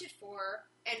unaccounted for,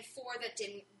 and 4 that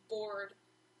didn't board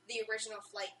the original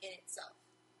flight in itself.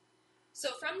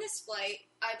 So from this flight,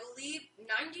 I believe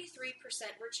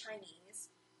 93% were Chinese.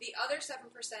 The other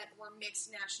 7% were mixed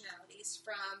nationalities,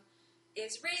 from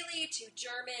Israeli to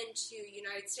German to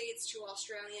United States to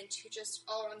Australian to just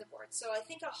all around the board. So I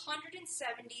think 173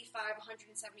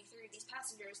 of these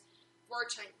passengers were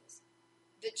Chinese.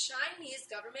 The Chinese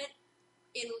government,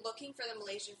 in looking for the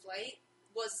Malaysian flight,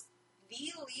 was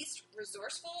the least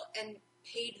resourceful and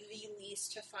paid the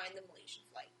least to find the Malaysian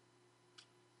flight,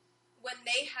 when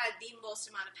they had the most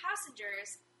amount of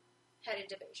passengers headed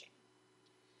to Beijing.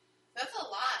 That's a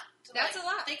lot to a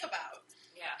lot. think about.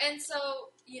 Yeah. And so,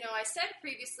 I said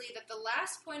previously that the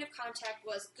last point of contact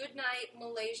was Goodnight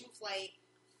Malaysian Flight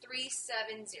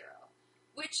 370,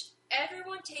 which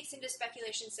everyone takes into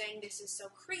speculation saying this is so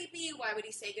creepy, why would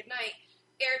he say goodnight?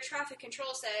 Air traffic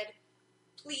control said,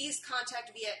 please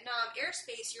contact Vietnam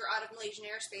airspace, you're out of Malaysian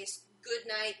airspace,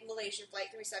 Goodnight Malaysian Flight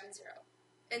 370.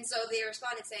 And so they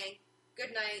responded saying,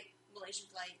 Goodnight Malaysian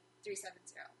Flight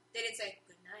 370. They didn't say,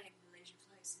 Goodnight Malaysian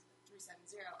Flight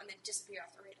 370, and then disappear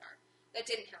off the radar. That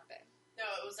didn't happen. No,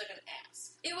 it was like an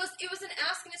ask. It was an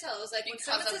ask and a tell. It was like when Because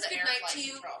someone of says the air goodnight to flight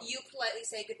you, control. you politely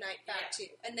say goodnight back to,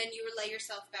 and then you relay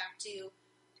yourself back to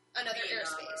another Vietnam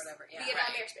airspace, or whatever, yeah.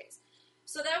 Vietnam Right. airspace.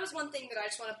 So that was one thing that I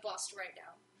just want to bust right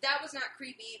now. That was not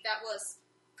creepy. That was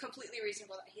completely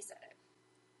reasonable that he said it.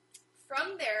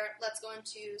 From there, let's go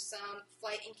into some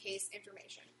flight in case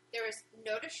information. There was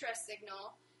no distress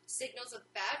signal, signals of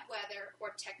bad weather,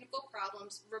 or technical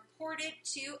problems reported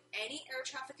to any air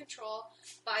traffic control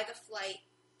by the flight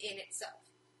in itself.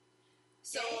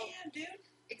 So, Damn, dude.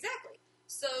 exactly.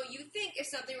 So you think if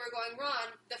something were going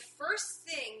wrong, the first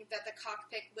thing that the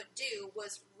cockpit would do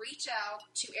was reach out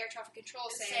to air traffic control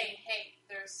saying, hey,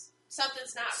 there's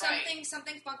something's not right.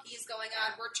 something funky is going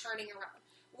on, we're turning around.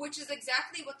 Which is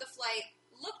exactly what the flight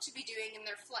looked to be doing in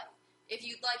their flight. If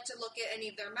you'd like to look at any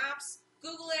of their maps,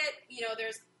 Google it.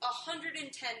 There's 110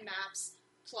 maps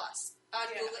plus on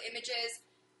Yeah. Google Images.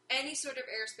 Any sort of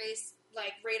airspace,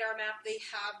 like radar map, they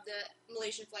have the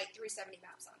Malaysian Flight 370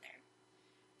 maps on there.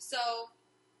 So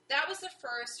that was the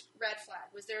first red flag,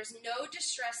 was there's no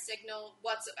distress signal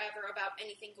whatsoever about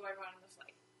anything going wrong in the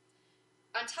flight.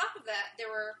 On top of that, there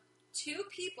were 2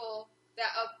 people that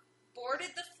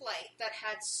boarded the flight that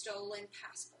had stolen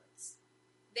passports.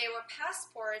 They were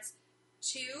passports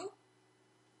to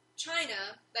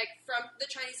China, like from the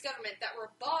Chinese government, that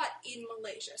were bought in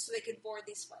Malaysia so they could board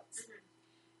these flights. Mhm.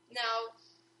 Now,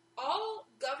 all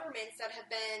governments that have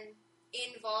been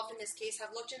involved in this case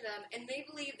have looked into them, and they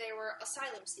believe they were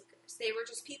asylum seekers. They were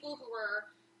just people who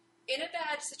were in a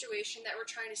bad situation that were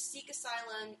trying to seek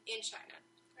asylum in China.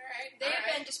 All right. They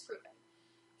have been disproven.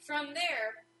 From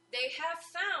there, they have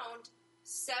found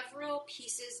several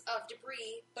pieces of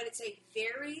debris, but it's a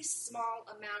very small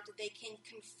amount that they can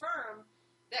confirm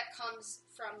that comes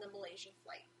from the Malaysian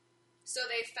flight. So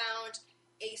they found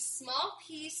a small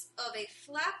piece of a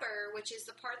flapper, which is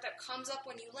the part that comes up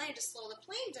when you land to slow the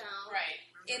plane down, Right.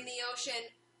 in the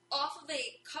ocean off of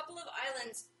a couple of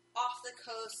islands off the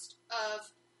coast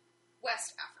of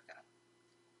West Africa.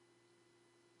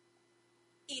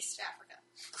 East Africa.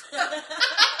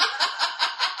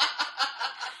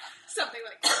 Something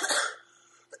like that.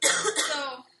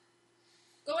 So,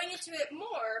 going into it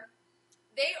more,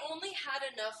 they only had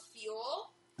enough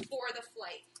fuel for the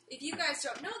flight. If you guys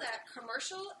don't know that,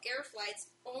 commercial air flights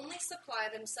only supply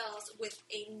themselves with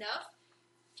enough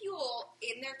fuel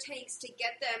in their tanks to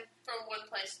get them From one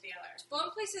place to the other. from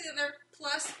one place to the other,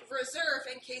 plus reserve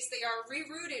in case they are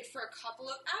rerouted for a couple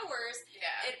of hours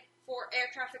Yeah. for air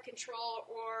traffic control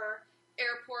or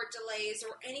airport delays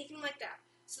or anything like that.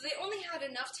 So they only had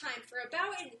enough time for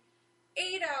about an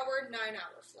 8-hour,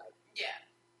 9-hour flight. Yeah.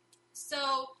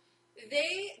 So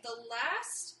the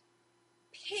last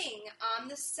ping on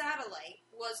the satellite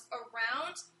was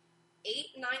around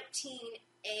 8:19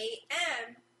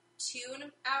 a.m. to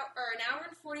an hour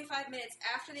and 45 minutes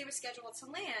after they were scheduled to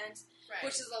land, Right.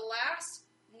 which is the last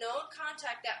known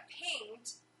contact that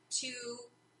pinged to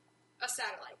a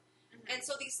satellite. Mhm. And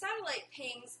so these satellite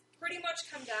pings pretty much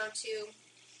come down to,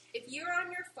 if you're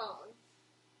on your phone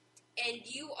and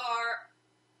you are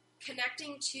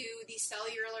connecting to the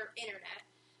cellular internet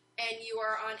and you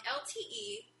are on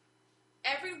LTE,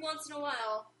 every once in a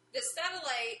while the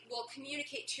satellite will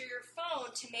communicate to your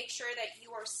phone to make sure that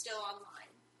you are still online.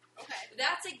 Okay.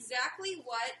 That's exactly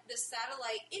what the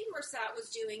satellite Inmarsat was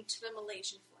doing to the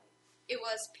Malaysian flight. It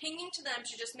was pinging to them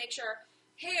to just make sure,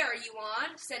 hey, are you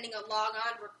on? Sending a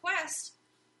log-on request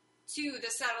to the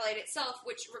satellite itself,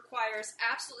 which requires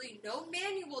absolutely no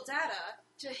manual data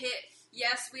to hit,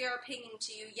 yes, we are pinging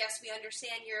to you, yes, we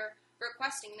understand you're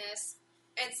requesting this,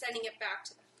 and sending it back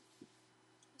to them.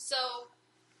 So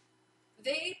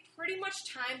they pretty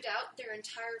much timed out their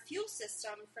entire fuel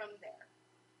system from there.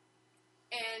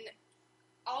 And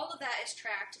all of that is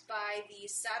tracked by the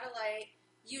satellite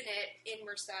unit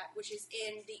Inmarsat, which is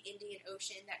in the Indian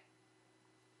Ocean that,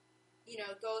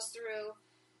 goes through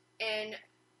and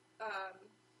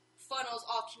funnels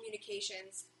all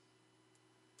communications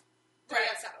through Right.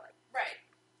 that satellite. Right.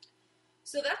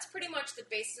 So that's pretty much the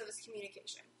basis of this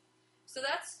communication. So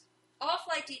that's all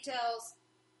flight details,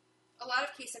 a lot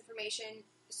of case information.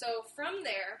 So from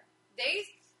there,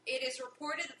 it is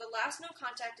reported that the last known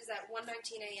contact is at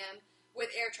 1:19 a.m.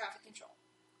 with air traffic control.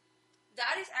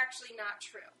 That is actually not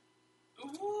true.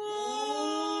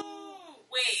 Ooh.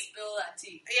 Wait. Spill that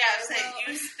tea. Yeah, I was saying, Well-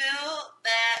 you spill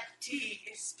that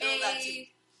tea. Spill that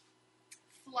tea.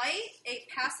 A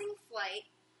passing flight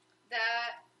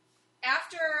that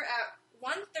after at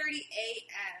 1:30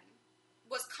 a.m.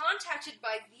 was contacted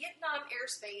by Vietnam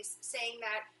Airspace saying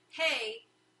that, hey,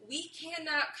 we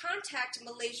cannot contact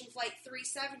Malaysian Flight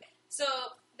 370. So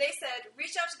they said,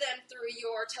 reach out to them through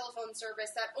your telephone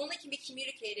service that only can be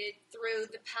communicated through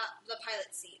the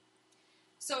pilot seat.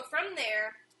 So from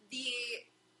there, the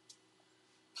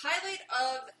pilot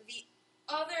of the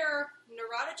other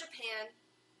Narita Japan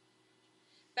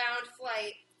bound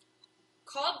flight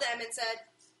called them and said,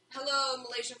 hello,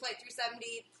 Malaysian Flight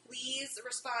 370, please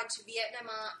respond to Vietnam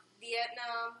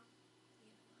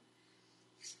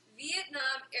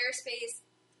Airspace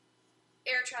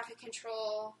Air Traffic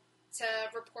Control to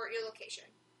report your location.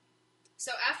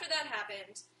 So after that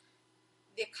happened,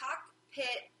 the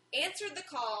cockpit answered the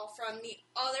call from the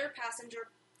other passenger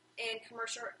and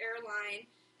commercial airline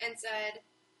and said,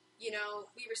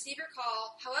 we received your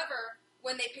call. However,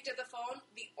 when they picked up the phone,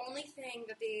 the only thing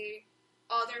that the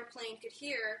other plane could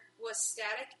hear was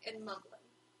static and mumbling.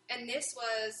 And this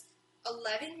was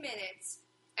 11 minutes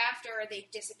after they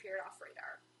disappeared off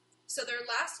radar. So their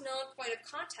last known point of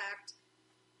contact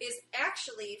is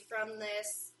actually from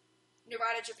this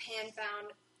Narita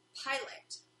Japan-bound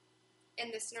pilot in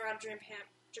this Narita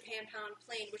Japan-bound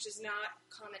plane, which is not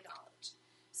common knowledge.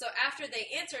 So after they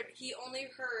answered, he only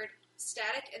heard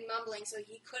static and mumbling, so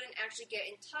he couldn't actually get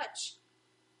in touch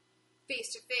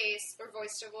face-to-face or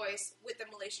voice-to-voice with the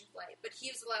Malaysian flight, but he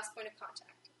was the last point of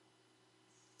contact.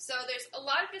 So there's a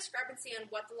lot of discrepancy on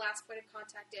what the last point of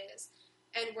contact is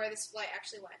and where this flight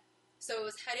actually went. So it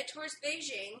was headed towards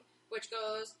Beijing, which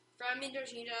goes from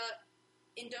Indonesia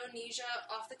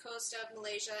off the coast of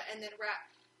Malaysia, and then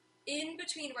in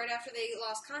between, right after they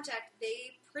lost contact,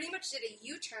 they pretty much did a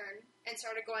U-turn and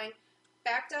started going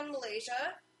back down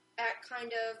Malaysia at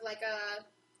kind of like a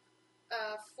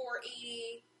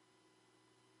 480,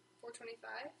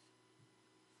 425?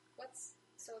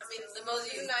 The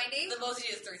most you 90? The most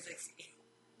you is 360.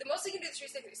 The most you can do is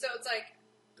 360. So it's like,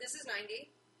 this is 90.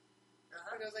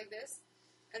 Uh-huh. It goes like this.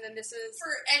 And then this is...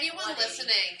 For anyone 180.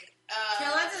 listening,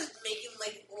 Caroline's just making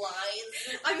lines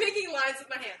I'm making lines with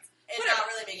my hands. and Whatever. not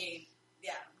really making.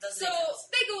 Yeah, doesn't So make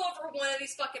sense. they go over one of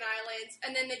these fucking islands,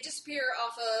 and then they disappear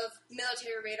off of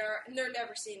military radar, and they're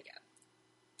never seen again.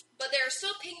 But they're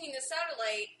still pinging the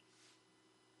satellite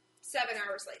 7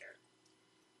 hours later.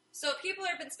 So people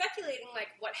have been speculating,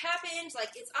 what happened?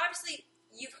 It's obviously,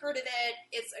 you've heard of it,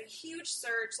 it's a huge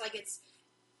search, it's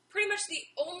pretty much the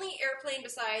only airplane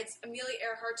besides Amelia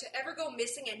Earhart to ever go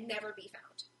missing and never be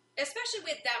found. Especially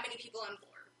with that many people on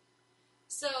board.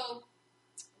 So,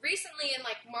 recently in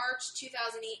March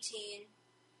 2018,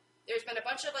 there's been a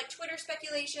bunch of Twitter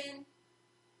speculation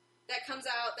that comes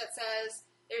out that says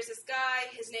there's this guy,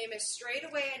 his name is Straight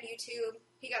Away on YouTube.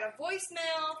 He got a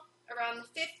voicemail around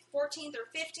the 14th or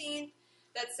 15th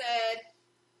that said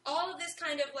all of this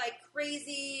kind of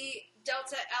crazy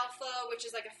Delta Alpha, which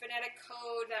is a phonetic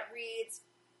code that reads,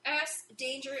 S,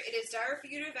 danger, it is dire for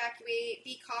you to evacuate,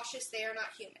 be cautious, they are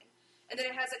not human. and then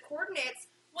it has a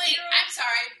coordinates. Wait, I'm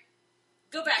sorry.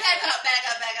 Go back. Back up.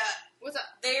 What's up?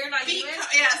 They're not human.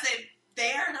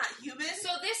 They are not human. So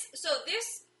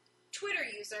this Twitter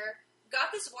user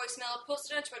got this voicemail,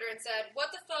 posted on Twitter, and said,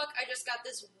 "What the fuck? I just got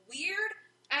this weird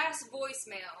ass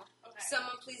voicemail. Okay.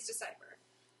 Someone please decipher."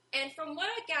 And from what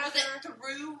I Was gather, it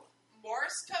through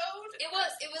Morse code? it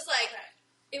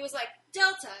was like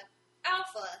Delta,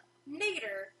 Alpha,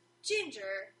 Nader,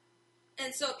 Ginger,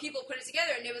 and so people put it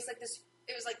together, and it was like this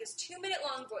 2-minute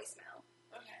long voicemail,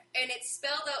 Okay. and it's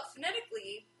spelled out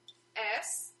phonetically: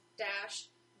 S dash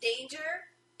danger.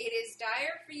 It is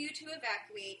dire for you to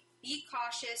evacuate. Be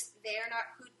cautious. They are not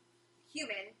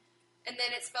human. And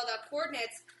then it's spelled out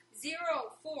coordinates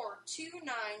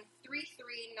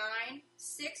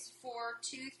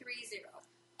 042933964230.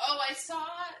 Oh, I saw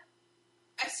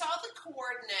the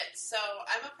coordinates. So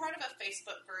I'm a part of a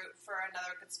Facebook group for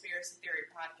another conspiracy theory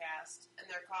podcast, and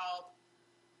they're called.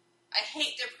 I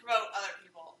hate to promote other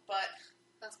people, but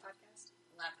Last podcast.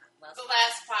 the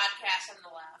last podcast on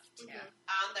the left. Yeah.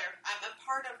 I'm a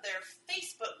part of their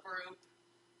Facebook group,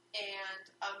 and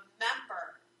a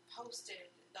member posted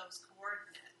those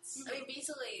coordinates. I mean,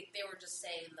 basically, they were just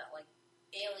saying that, like,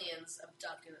 aliens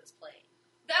abducted this plane.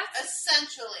 That's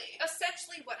Essentially,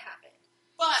 what happened.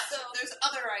 but So- there's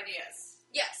other ideas.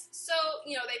 Yes. So,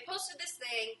 they posted this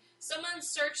thing. Someone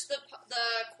searched the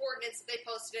coordinates that they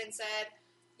posted and said,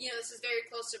 this is very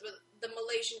close to where the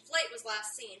Malaysian flight was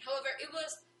last seen. However,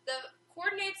 the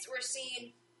coordinates were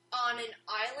seen on an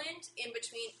island in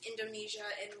between Indonesia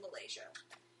and Malaysia.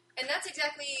 And that's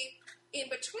exactly in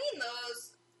between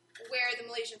those where the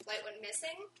Malaysian flight went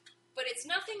missing. But it's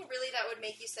nothing really that would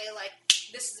make you say, like,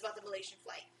 this is about the Malaysian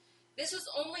flight. This was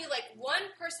only, like,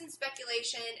 one person's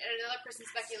speculation and another person's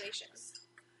speculation.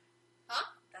 Huh?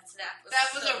 That snap was That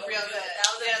was so a real good. That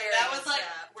was a yeah, very that good was like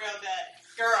snap. real good.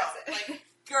 Girl, like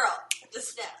Girl, the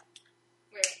snap.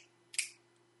 Wait.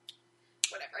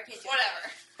 Whatever, I can't do whatever.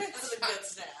 That was a good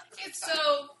snap. It's fine.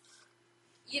 So,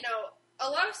 a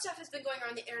lot of stuff has been going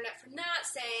around the internet from that,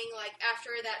 saying, like,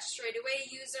 after that straightaway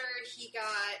user, he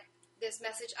got this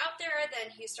message out there,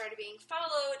 then he started being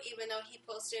followed, even though he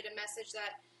posted a message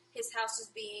that his house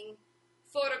was being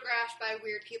photographed by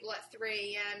weird people at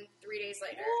 3 a.m. 3 days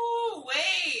later. Ooh,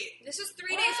 wait. This was 3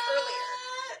 days earlier.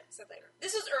 Said later.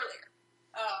 This was earlier.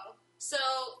 Oh. So,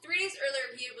 3 days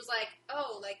earlier, he was like,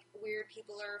 weird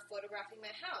people are photographing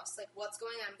my house. Like, what's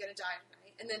going on? I'm going to die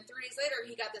tonight. And then 3 days later,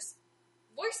 he got this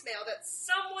voicemail that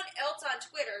someone else on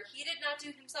Twitter, he did not do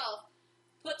himself,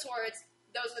 put towards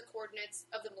those are the coordinates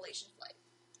of the Malaysian flight.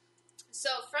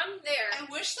 So, from there... I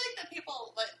wish, the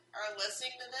people that are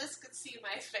listening to this could see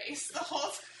my face the whole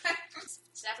time.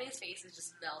 Stephanie's face is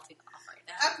just melting off right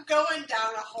now. I'm going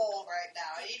down a hole right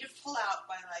now. I need to pull out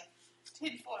my,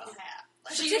 tinfoil hat.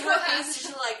 Her face is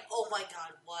just like, oh my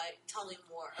god, what? Tell me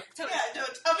more. Tell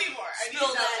me more. I need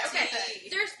Spill to know that everything. tea.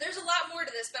 There's a lot more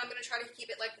to this, but I'm going to try to keep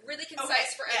it, really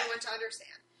concise for everyone to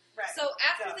understand. Right. So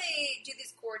after they do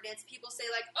these coordinates, people say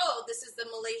this is the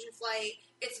Malaysian flight.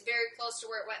 It's very close to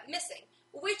where it went missing,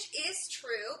 which is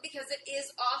true because it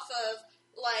is off of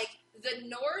the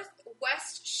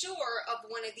northwest shore of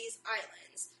one of these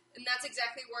islands, and that's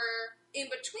exactly where, in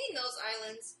between those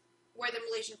islands, where the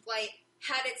Malaysian flight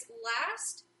had its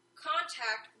last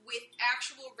contact with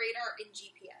actual radar and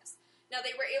GPS. Now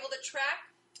they were able to track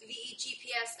the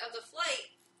GPS of the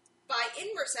flight by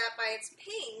Inmarsat, by its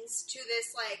pings, to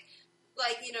this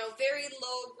very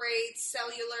low grade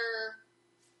cellular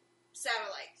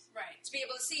satellite. Right. To be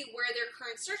able to see where their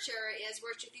current search area is,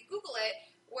 which if you Google it,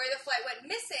 where the flight went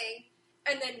missing,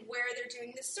 and then where they're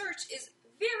doing the search is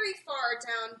very far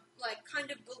down, kind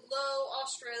of below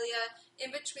Australia,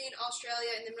 in between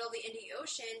Australia and the middle of the Indian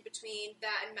Ocean, between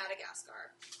that and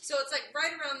Madagascar. So it's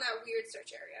right around that weird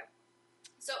search area.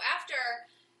 So after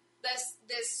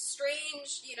this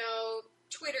strange,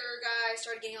 Twitter guy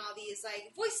started getting all these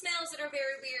voicemails that are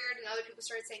very weird, and other people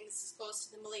started saying this is close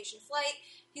to the Malaysian flight.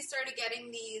 He started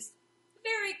getting these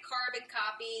very carbon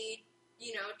copy,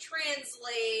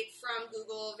 translate from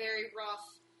Google, very rough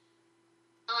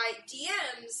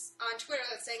DMs on Twitter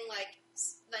that's saying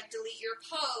delete your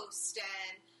post,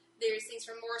 and there's things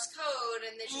from Morse code,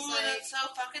 and it's just that's so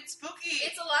fucking spooky.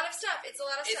 it's a lot of stuff. It's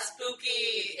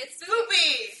spooky. It's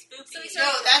Spoopy. So he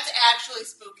No, started, that's actually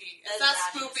spooky. It's not That's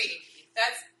actually spoopy.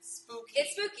 That's spooky.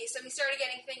 It's spooky. So he started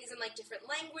getting things in different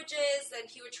languages, and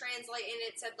he would translate, and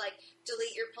it said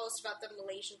delete your post about the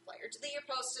Malaysian flight, or delete your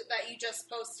post that you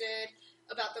just posted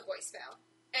about the voicemail.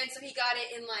 And so he got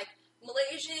it in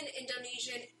Malaysian,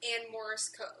 Indonesian, and Morse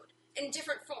code in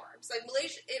different forms.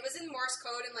 Malaysian, it was in Morse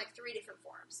code in 3 different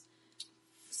forms.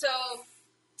 So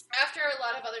after a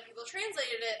lot of other people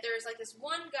translated it, there's like this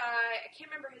one guy, I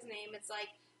can't remember his name, it's like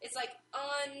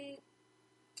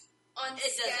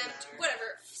unstamped,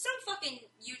 whatever, some fucking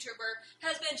YouTuber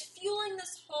has been fueling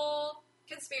this whole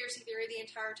conspiracy theory the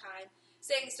entire time,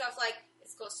 saying stuff like,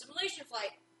 it's close to Malaysian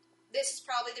flight, this is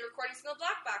probably the recordings from the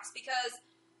black box, because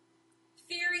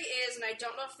theory is, and I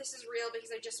don't know if this is real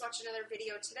because I just watched another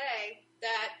video today,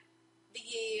 that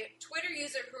the Twitter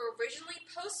user who originally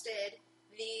posted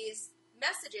these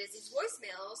messages, these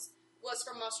voicemails, was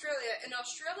from Australia. And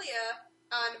Australia,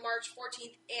 on March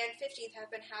 14th and 15th, have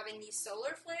been having these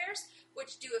solar flares,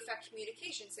 which do affect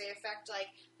communications. They affect,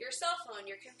 like, your cell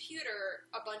phone, your computer,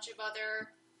 a bunch of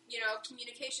other,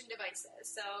 communication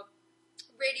devices. So,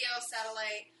 radio,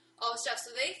 satellite, all the stuff.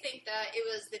 So they think that it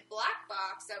was the black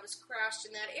box that was crashed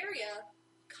in that area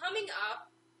coming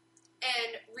up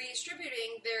and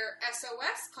redistributing their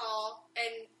SOS call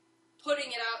and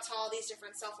putting it out to all these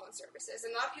different cell phone services.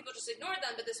 And a lot of people just ignored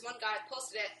them, but this one guy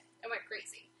posted it and went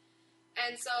crazy.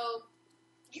 And so...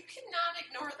 You cannot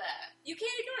ignore that. You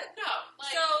can't ignore it. No.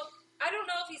 So, I don't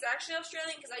know if he's actually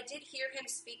Australian, because I did hear him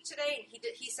speak today, and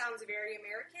he sounds very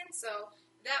American, so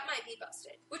that might be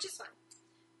busted, which is fine.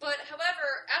 But,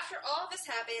 however, after all this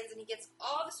happens, and he gets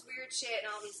all this weird shit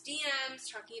and all these DMs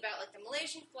talking about, like, the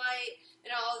Malaysian flight,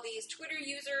 and all these Twitter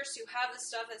users who have this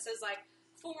stuff that says, like,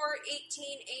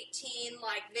 4/18/18,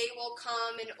 like, they will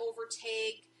come and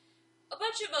overtake a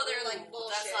bunch of other, like,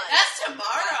 bullshit. That's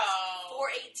tomorrow.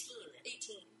 4/18.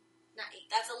 18, not 8.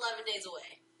 That's 11 days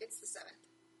away. It's the 7th.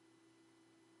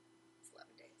 It's 11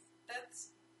 days.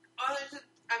 That's... Oh,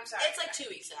 I'm sorry. It's like 2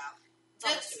 weeks out. It's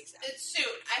almost 2 weeks out. It's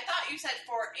soon. I thought you said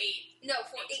 4/8. No,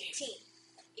 4/18.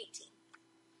 18.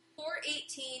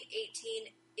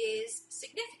 4/18/18 is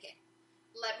significant.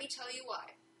 Let me tell you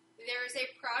why. There is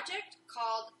a project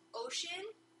called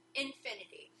Ocean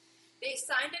Infinity. They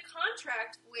signed a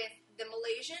contract with the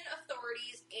Malaysian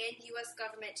authorities and U.S.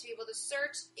 government to be able to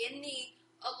search in the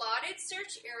allotted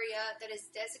search area that is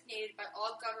designated by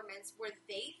all governments where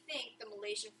they think the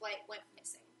Malaysian flight went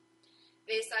missing.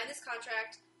 They signed this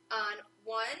contract on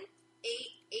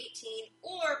 1/8/18,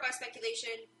 or by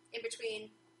speculation, in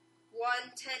between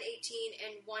 1/10/18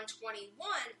 and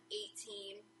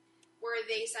 1/21/18, where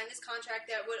they signed this contract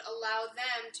that would allow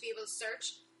them to be able to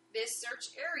search this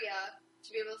search area to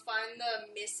be able to find the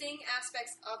missing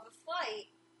aspects of the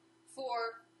flight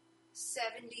for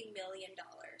 $70 million.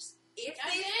 If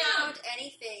they found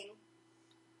anything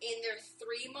in their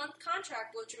 3-month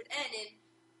contract, which would end in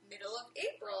middle of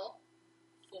April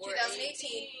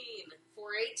 2018,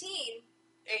 4/18,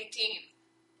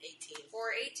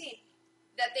 4/18,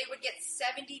 that they would get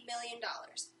 $70 million.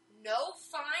 No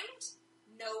fine,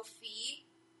 no fee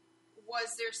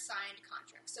was their signed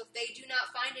contract. So if they do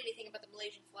not find anything about the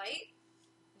Malaysian flight,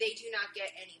 they do not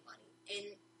get any money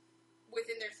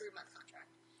within their 3-month contract.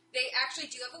 They actually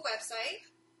do have a website.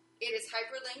 It is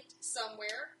hyperlinked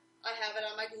somewhere. I have it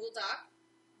on my Google Doc.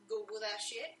 Google that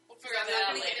shit. We'll figure I'm that not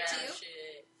out going to give later. it to you.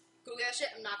 Shit. Google that shit.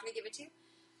 I'm not going to give it to you.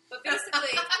 But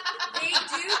basically, they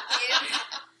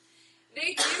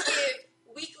do give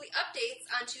weekly updates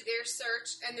onto their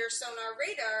search and their sonar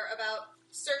radar about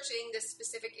searching this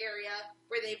specific area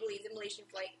where they believe the Malaysian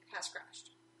flight has crashed.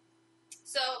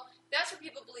 So that's where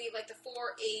people believe like the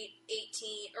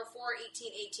 4/8/18 or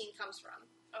 4/18/18 comes from.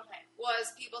 Okay.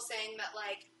 Was people saying that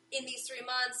like in these 3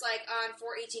 months, like on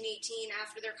 4/18/18,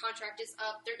 after their contract is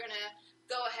up, they're gonna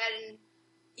go ahead and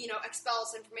expel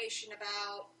this information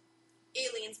about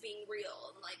aliens being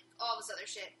real and like all this other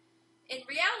shit. In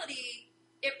reality,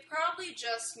 it probably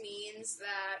just means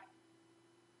that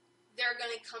they're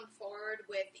going to come forward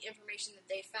with the information that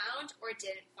they found or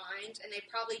didn't find, and they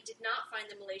probably did not find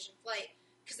the Malaysian flight,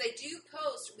 because they do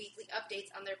post weekly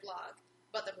updates on their blog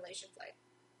about the Malaysian flight.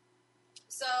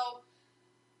 So,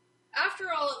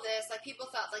 after all of this, like, people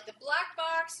thought, like, the black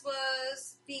box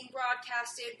was being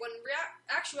broadcasted, when in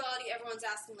actuality, everyone's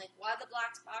asking, like, why the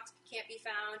black box can't be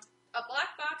found. A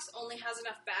black box only has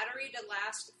enough battery to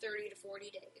last 30 to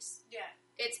 40 days. Yeah.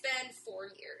 It's been 4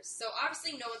 years, so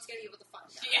obviously no one's going to be able to find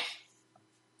that. Yeah.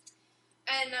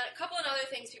 And a couple of other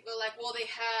things, people are like, well, they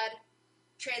had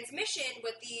transmission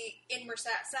with the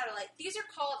Inmarsat satellite. These are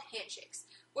called handshakes,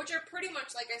 which are pretty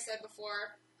much, like I said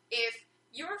before, if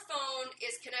your phone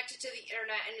is connected to the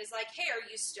internet and is like, hey, are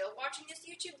you still watching this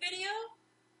YouTube video?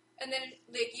 And then,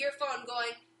 like, your phone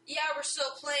going, yeah, we're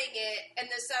still playing it, and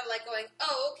the satellite going,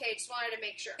 oh, okay, just wanted to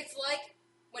make sure. It's like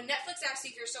when Netflix asks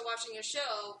you if you're still watching a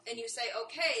show, and you say,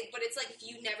 okay, but it's like if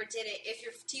you never did it, if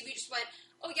your TV just went,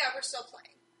 oh yeah, we're still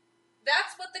playing.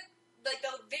 That's what the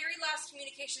very last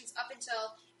communications up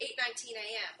until 8:19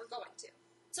 a.m. we're going to.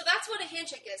 So that's what a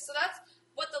handshake is. So that's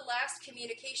what the last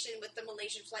communication with the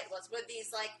Malaysian flight was, with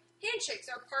these, like, handshakes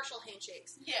or partial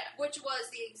handshakes. Yeah. Which was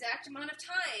the exact amount of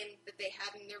time that they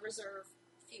had in their reserve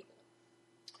fuel.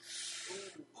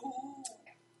 Ooh.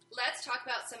 Let's talk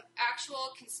about some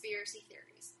actual conspiracy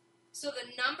theories. So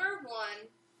the number one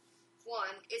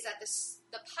is that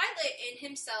the pilot in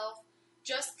himself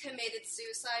just committed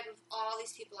suicide with all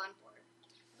these people on board,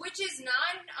 which is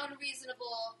not an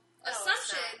unreasonable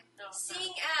assumption,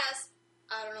 seeing as,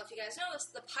 I don't know if you guys know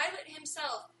this, the pilot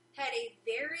himself had a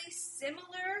very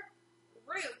similar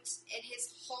route in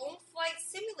his home flight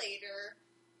simulator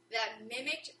that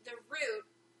mimicked the route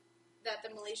that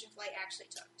the Malaysian flight actually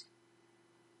took.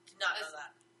 Did not know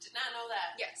that. Did not know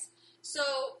that. Yes. So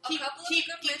keep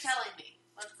telling me.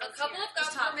 A couple of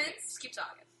governments. Just keep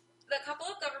talking. A couple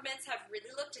of governments have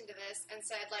really looked into this and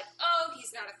said, like, oh,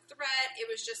 he's not a threat. It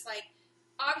was just like,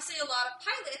 obviously a lot of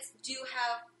pilots do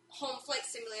have home flight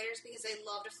simulators because they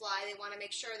love to fly. They want to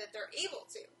make sure that they're able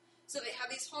to. So they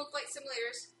have these home flight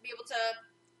simulators to be able to,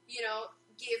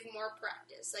 give more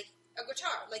practice. Like a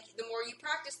guitar. Like, the more you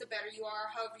practice, the better you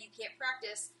are. However, you can't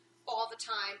practice all the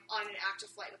time on an active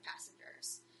flight with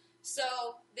passengers.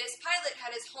 So this pilot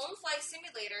had his home flight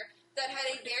simulator that had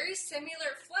a very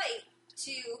similar flight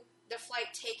to the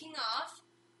flight taking off,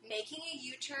 making a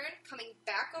U-turn, coming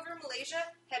back over Malaysia,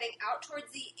 heading out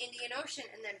towards the Indian Ocean,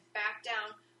 and then back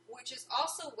down, which is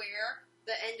also where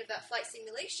the end of that flight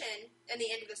simulation and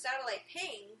the end of the satellite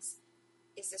pings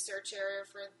is the search area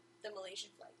for the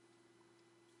Malaysian flight.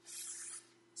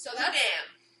 So that's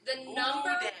the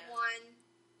number one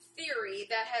theory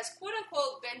that has,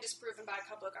 quote-unquote, been disproven by a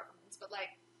couple of governments, but,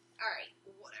 like, alright,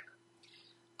 whatever.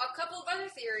 A couple of other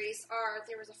theories are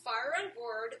there was a fire on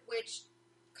board, which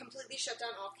completely shut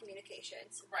down all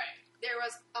communications. Right. There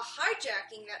was a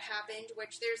hijacking that happened,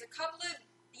 which there's a couple of,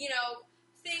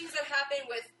 things that happened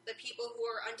with the people who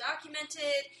were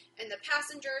undocumented and the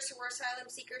passengers who were asylum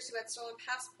seekers who had stolen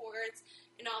passports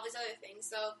and all these other things.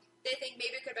 So they think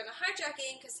maybe it could have been a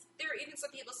hijacking because there were even some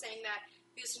people saying that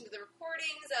if you listen to the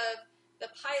recordings of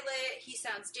the pilot, he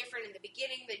sounds different in the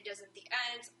beginning than he does at the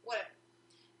end, whatever.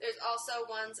 There's also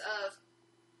ones of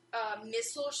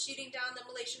missiles shooting down the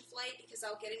Malaysian flight, because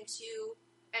I'll get into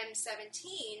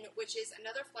M17, which is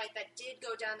another flight that did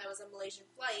go down that was a Malaysian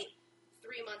flight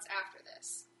 3 months after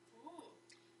this. Ooh.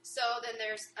 So then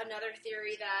there's another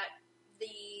theory that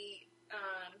the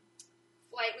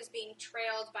flight was being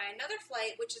trailed by another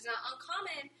flight, which is not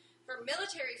uncommon for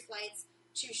military flights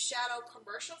to shadow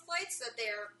commercial flights, so that they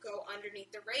go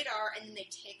underneath the radar and then they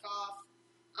take off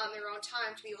on their own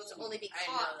time to be able to only be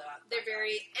caught the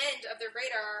very end of the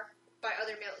radar by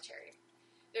other military.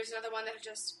 There's another one that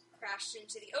just crashed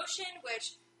into the ocean,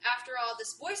 which, after all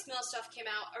this voicemail stuff came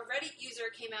out, a Reddit user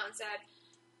came out and said,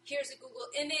 here's a Google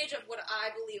image of what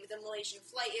I believe the Malaysian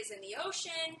flight is in the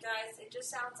ocean. Guys, it just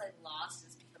sounds like Lost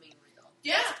is becoming real.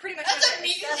 Yeah, that's pretty much that's what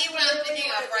it is. immediately what I'm thinking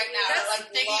of right now. That's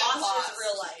Like thinking of Lost Lost. is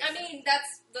real life. I mean,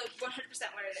 that's the 100%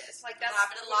 what it is. Like, that's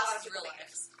happened in what a lot Lost of is people real think it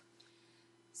life. is.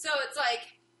 So it's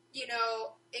like,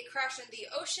 it crashed into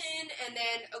the ocean, and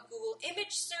then a Google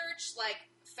image search,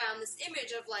 found this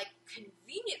image of,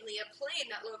 conveniently an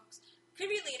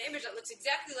image that looks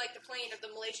exactly like the plane of the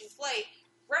Malaysian flight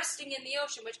resting in the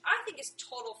ocean, which I think is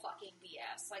total fucking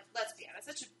BS. Let's be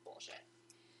honest, that's just bullshit.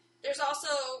 There's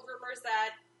also rumors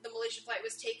that the Malaysian flight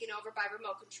was taken over by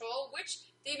remote control, which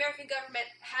the American government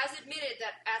has admitted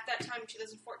that at that time in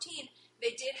 2014,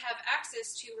 they did have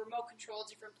access to remote control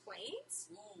different planes.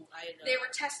 Ooh, I know. They were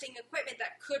testing equipment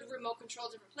that could remote control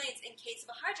different planes in case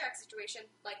of a hijack situation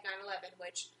like 9/11,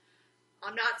 which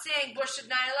I'm not saying Bush did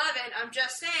 9/11, I'm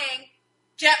just saying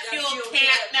Jet fuel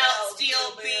can't melt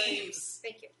steel beams.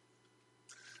 thank you.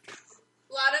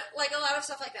 A lot of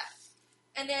stuff like that.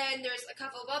 And then there's a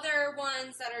couple of other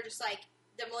ones that are just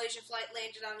the Malaysian flight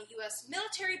landed on a U.S.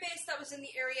 military base that was in the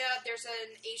area. There's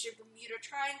an Asian Bermuda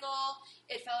Triangle.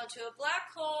 It fell into a black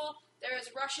hole. There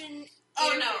was Russian Oh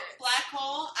no, interference. black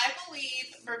hole. I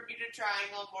believe Bermuda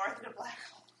Triangle more than a black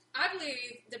hole. I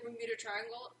believe the Bermuda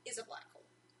Triangle is a black hole.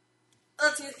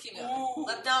 Let's keep going. Ooh.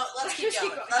 Let's keep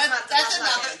going. That's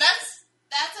another. That's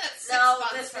at 6 No,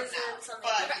 months this from isn't now. something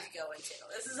But we need to go into.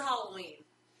 This is Halloween.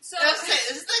 So, okay,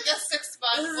 this is like a 6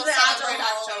 months. This is We'll the actual celebrate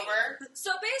Halloween. October.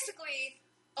 so basically,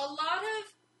 a lot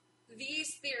of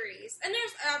these theories, and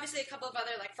there's obviously a couple of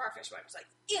other far-fetched ones, like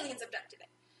aliens abducted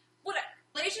it. Whatever.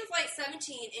 Malaysian Flight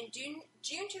 17 in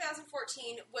June 2014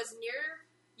 was near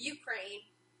Ukraine,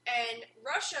 and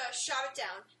Russia shot it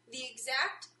down. The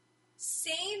exact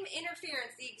same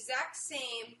interference, the exact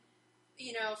same,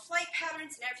 flight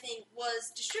patterns and everything was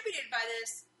distributed by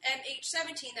this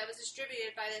MH17 that was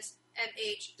distributed by this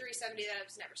MH370 that I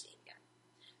was never seen again.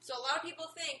 So a lot of people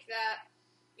think that,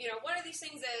 one of these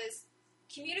things is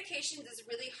communications is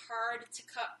really hard to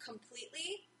cut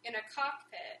completely in a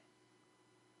cockpit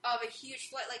of a huge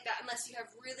flight like that unless you have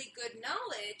really good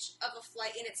knowledge of a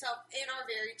flight in itself and are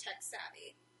very tech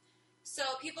savvy.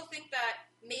 So people think that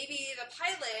maybe the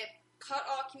pilot cut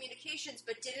all communications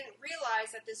but didn't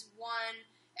realize that this one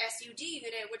SUD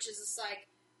unit, which is this like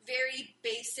very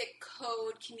basic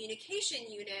code communication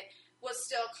unit, was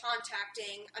still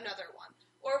contacting another one,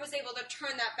 or was able to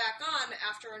turn that back on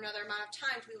after another amount of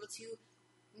time to be able to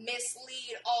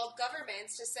mislead all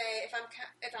governments to say, if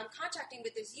I'm contacting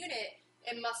with this unit,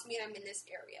 it must mean I'm in this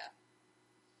area.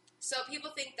 So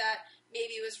people think that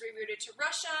maybe it was rerouted to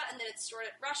Russia and then it's stored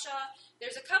at Russia.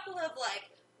 There's a couple of like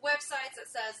websites that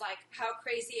says like, how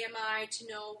crazy am I to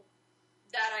know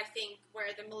that I think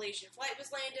where the Malaysian flight was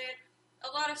landed. A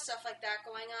lot of stuff like that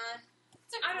going on.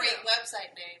 It's a great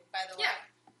website name, by the way. Yeah.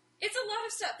 It's a lot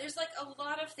of stuff. There's like a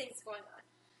lot of things going on.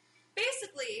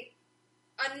 Basically,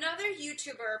 another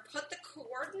YouTuber put the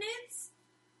coordinates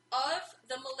of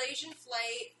the Malaysian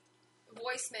flight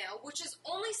voicemail, which is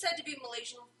only said to be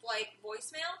Malaysian flight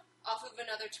voicemail, off of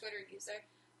another Twitter user,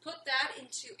 put that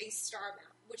into a star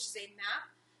map, which is a map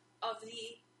of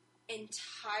the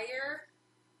entire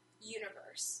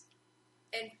universe,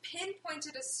 and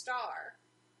pinpointed a star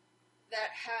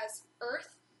that has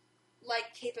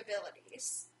Earth-like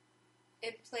capabilities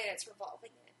and planets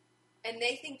revolving in it. And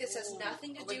they think this has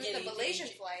nothing to do with the Malaysian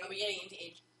flight. Are we getting into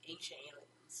ancient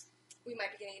aliens? We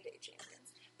might be getting into ancient aliens.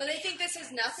 But I think this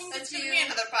has nothing to That's do... going to be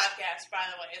another podcast, by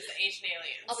the way, is the ancient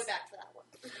aliens. I'll be back for that one.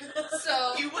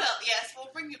 So You will, yes.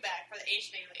 We'll bring you back for the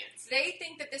ancient aliens. they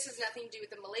think that this has nothing to do with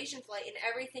the Malaysian flight and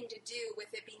everything to do with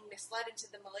it being misled into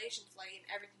the Malaysian flight and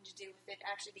everything to do with it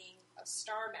actually being a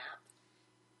star map.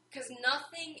 Because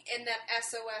nothing in that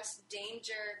SOS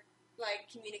danger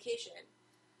communication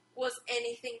was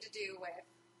anything to do with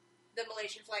the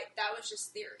Malaysian flight. That was just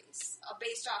theories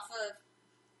based off of,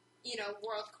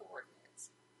 world coordinates.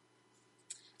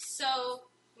 So,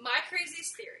 my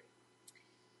craziest theory.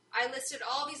 I listed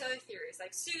all these other theories,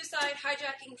 like suicide,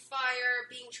 hijacking, fire,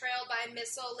 being trailed by a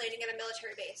missile, landing at a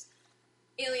military base,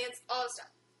 aliens, all this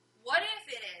stuff. What if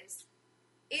it is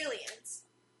aliens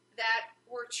that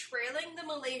were trailing the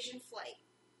Malaysian flight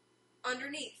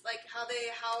underneath, like how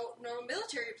normal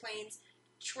military planes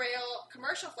trail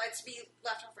commercial flights to be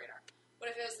left off radar? What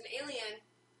if it was an alien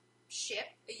ship,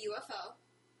 a UFO,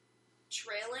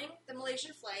 trailing the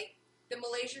Malaysian flight? The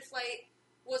Malaysian flight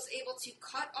was able to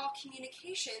cut all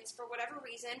communications for whatever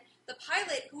reason. The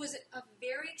pilot, who was a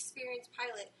very experienced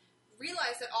pilot,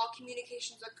 realized that all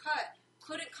communications were cut,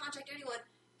 couldn't contact anyone,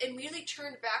 and immediately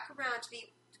turned back around to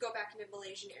go back into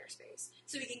Malaysian airspace.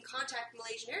 So he can contact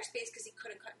Malaysian airspace because he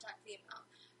couldn't contact Vietnam.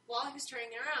 While he was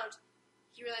turning around,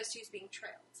 he realized he was being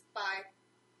trailed by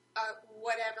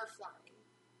whatever flying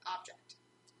object.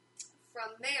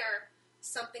 From there,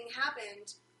 something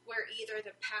happened where either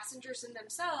the passengers in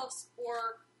themselves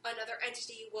or another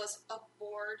entity was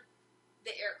aboard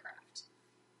the aircraft.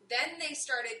 Then they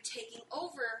started taking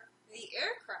over the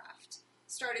aircraft,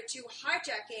 started to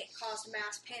hijack it, caused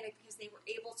mass panic because they were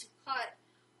able to cut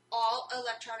all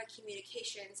electronic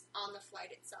communications on the flight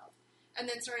itself, and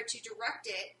then started to direct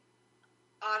it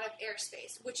out of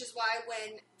airspace, which is why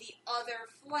when the other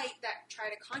flight that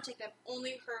tried to contact them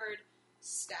only heard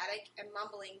static and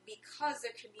mumbling because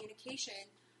their communication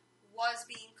was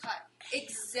being cut.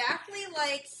 Exactly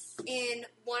like in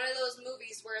one of those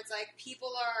movies where it's like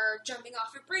people are jumping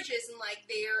off of bridges and like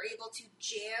they are able to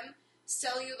jam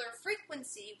cellular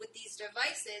frequency with these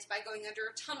devices by going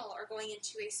under a tunnel or going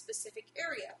into a specific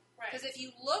area. Because if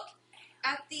you look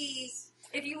at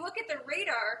the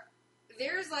radar,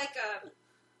 there's like a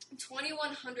 2,100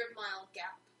 mile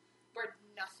gap where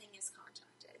nothing is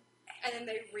contacted, and then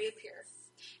they reappear.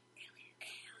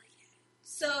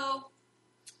 So,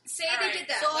 say they did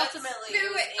that. So ultimately,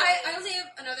 I only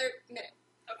have another minute.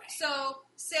 Okay. So,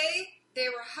 say they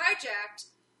were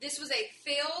hijacked. This was a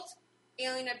failed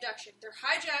alien abduction. They're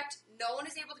hijacked. No one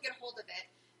is able to get a hold of it.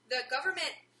 The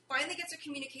government finally gets a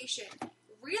communication,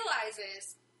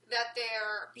 realizes that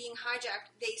they're being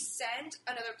hijacked. They send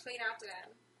another plane out to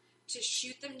them to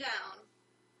shoot them down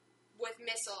with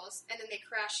missiles, and then they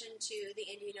crash into the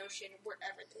Indian Ocean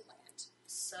wherever they land.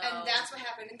 So, And that's what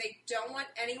happened, and they don't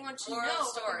want anyone to Moral know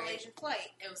of the about the story. Malaysian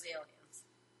flight. it was aliens.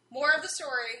 More of the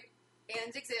story.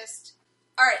 Aliens exist.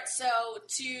 Alright, so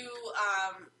to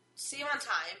save on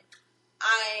time,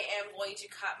 I am going to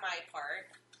cut my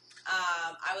part.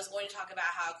 I was going to talk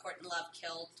about how Courtney Love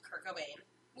killed Kurt Cobain.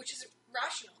 Which is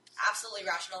rational. Absolutely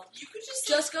rational. You could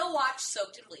just Go watch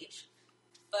Soaked in Bleach.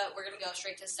 But we're going to go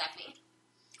straight to Stephanie.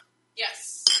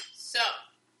 Yes. So,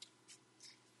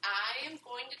 I am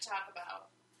going to talk about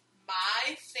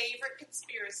my favorite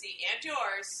conspiracy and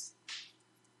yours,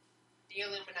 the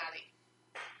Illuminati.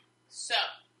 So,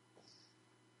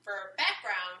 for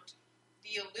background,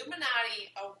 the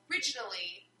Illuminati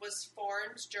originally was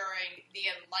formed during the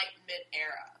Enlightenment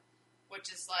era, which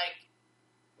is like,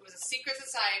 it was a secret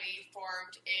society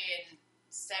formed in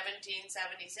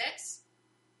 1776,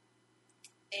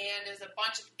 and there's a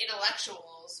bunch of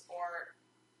intellectuals, or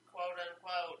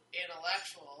quote-unquote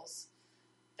intellectuals,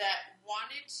 that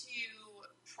wanted to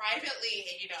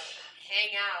privately,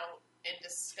 hang out and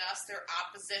discuss their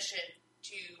opposition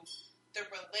to the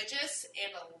religious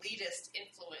and elitist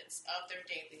influence of their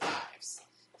daily lives.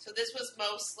 So this was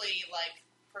mostly, like,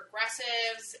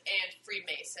 progressives and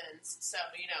Freemasons. So,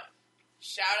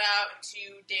 shout out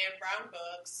to Dan Brown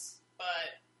books,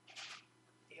 but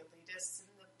the elitists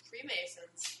and the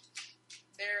Freemasons,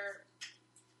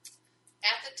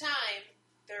 at the time,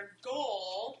 their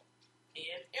goal,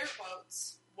 in air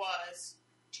quotes, was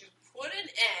to put an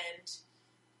end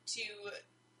to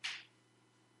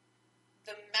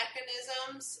the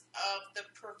mechanisms of the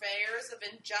purveyors of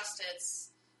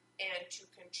injustice and to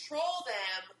control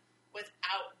them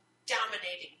without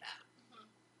dominating them. Mm-hmm.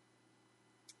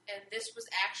 And this was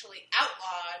actually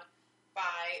outlawed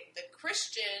by the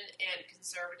Christian and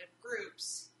conservative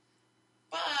groups,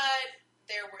 but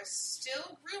there were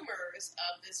still rumors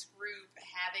of this group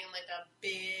having like a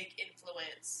big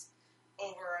influence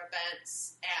over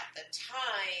events at the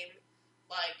time,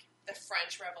 like the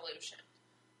French Revolution.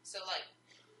 So, like,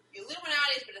 the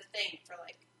Illuminati's been a thing for,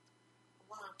 like, a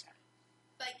long time.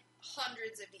 Like,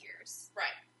 hundreds of years.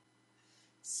 Right.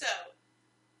 So,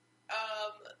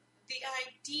 the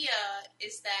idea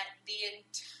is that the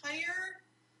entire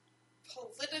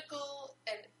political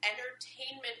and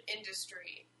entertainment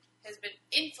industry has been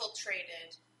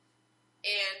infiltrated,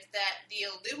 and that the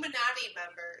Illuminati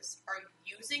members are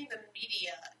using the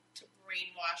media to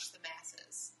brainwash the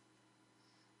masses.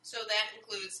 So that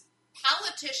includes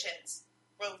politicians,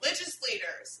 religious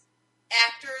leaders,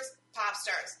 actors, pop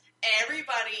stars.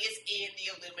 Everybody is in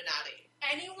the Illuminati.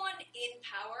 Anyone in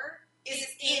power is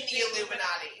in the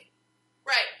Illuminati.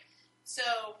 Right.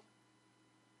 So,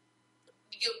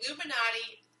 the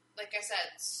Illuminati, like I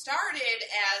said, started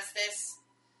as this,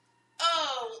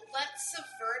 let's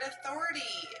subvert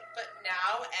authority. But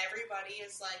now everybody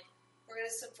is like, we're going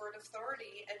to subvert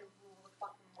authority and rule the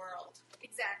fucking world.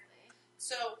 Exactly.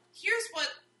 So, here's what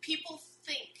people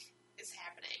think is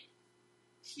happening.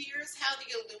 Here's how the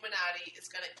Illuminati is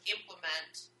going to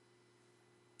implement.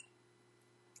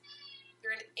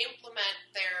 They're going to implement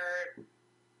their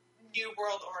New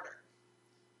World Order.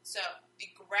 So, the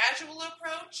gradual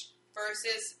approach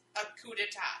versus a coup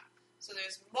d'etat. So,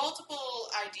 there's multiple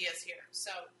ideas here.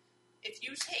 So, if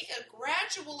you take a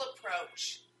gradual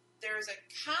approach, there's a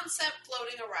concept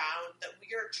floating around that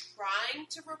we are trying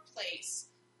to replace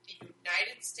the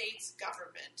United States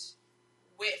government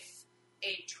with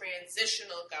a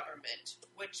transitional government,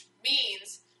 which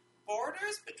means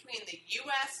borders between the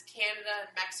U.S., Canada,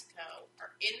 and Mexico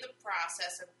are in the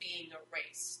process of being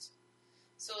erased.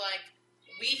 So, like,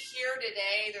 we hear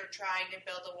today they're trying to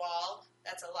build a wall.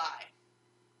 That's a lie.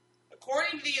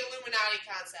 According to the Illuminati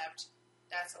concept,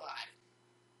 that's a lie.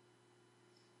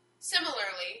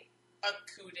 Similarly, a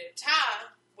coup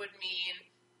d'etat would mean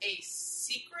a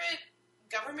secret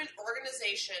government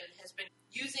organization has been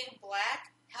using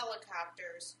black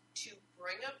helicopters to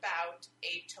bring about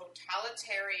a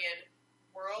totalitarian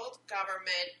world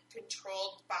government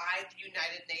controlled by the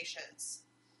United Nations.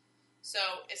 So,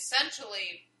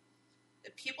 essentially,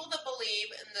 the people that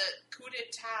believe in the coup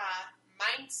d'etat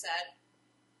mindset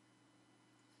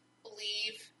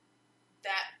believe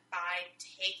that by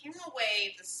taking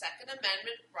away the Second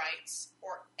Amendment rights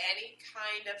or any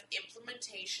kind of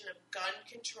implementation of gun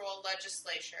control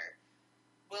legislation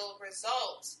will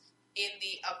result in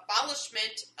the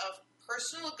abolishment of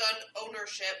personal gun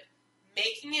ownership,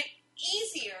 making it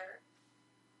easier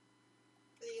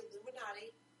for the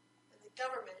Illuminati and the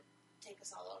government to take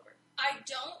us all over. I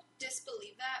don't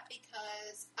disbelieve that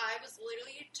because I was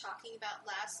literally talking about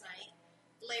last night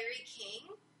Larry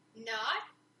King, not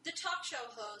the talk show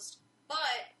host,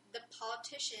 but the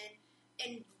politician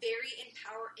and very in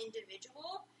power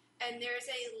individual. And there's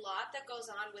a lot that goes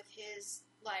on with his,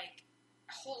 like,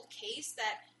 whole case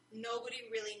that nobody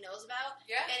really knows about.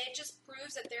 Yeah. And it just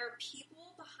proves that there are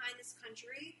people behind this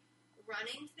country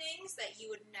running things that you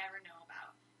would never know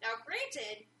about. Now,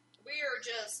 granted, we are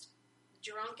just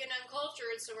drunk and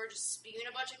uncultured, so we're just spewing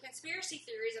a bunch of conspiracy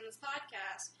theories on this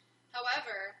podcast.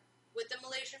 However, with the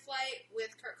Malaysia flight,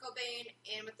 with Kurt Cobain,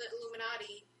 and with the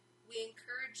Illuminati, we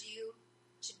encourage you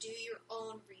to do your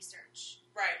own research.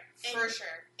 Right, for And-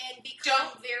 sure. And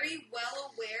become very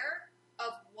well aware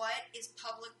of what is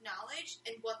public knowledge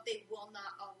and what they will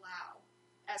not allow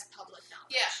as public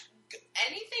knowledge. Yeah.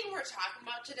 Anything we're talking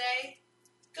about today,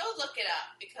 go look it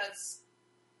up because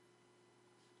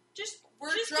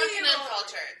we're Just drunk do and your own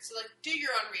uncultured. So, like, do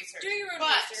your own research. Do your own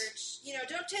But- research. You know,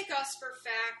 don't take us for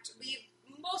fact.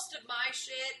 Most of my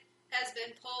shit has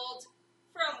been pulled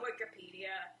from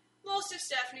Wikipedia. Most of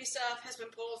Stephanie's stuff has been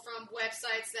pulled from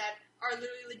websites that are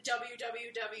literally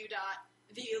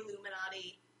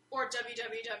www.theilluminati or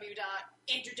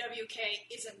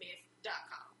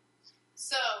www.andrewwkisамyth.com.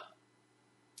 So,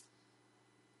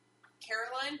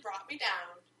 Caroline brought me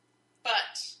down,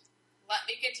 but let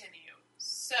me continue.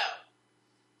 So,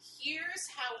 here's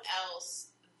how else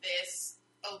this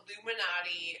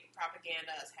Illuminati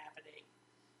propaganda is happening.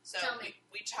 So, Tell me.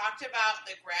 we talked about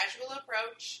the gradual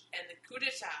approach and the coup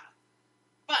d'etat,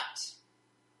 but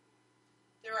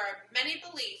there are many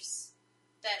beliefs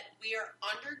that we are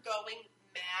undergoing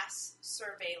mass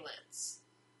surveillance.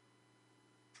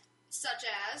 Such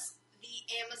as the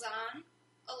Amazon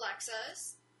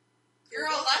Alexas, Your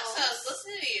Google Alexa phones,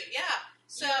 listening to you, yeah.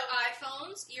 So, your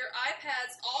iPhones, your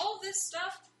iPads, all of this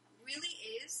stuff really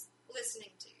is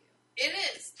listening to you. it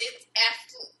is. It's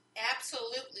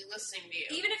absolutely listening to you.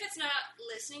 Even if it's not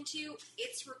listening to you,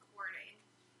 it's recording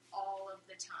all of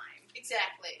the time.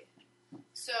 Exactly.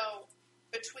 So,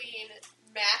 between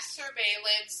mass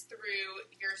surveillance through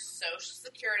your social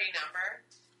security number,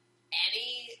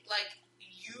 any,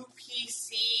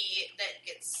 UPC that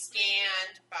gets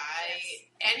scanned by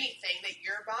anything that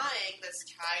you're buying that's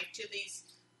tied to these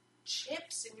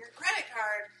chips in your credit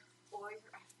card, Or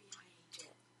your FBI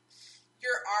agent.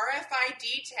 your RFID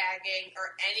tagging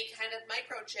or any kind of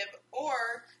microchip,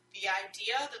 or the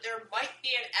idea that there might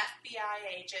be an FBI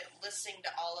agent listening to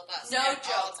all of us No at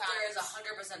all joke. times. There is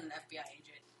 100% an FBI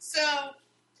agent. So,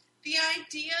 the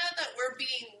idea that we're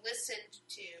being listened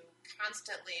to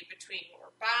constantly between what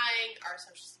we're buying, our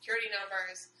social security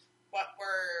numbers, what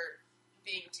we're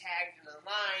being tagged in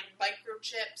online,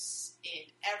 microchips in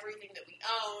everything that we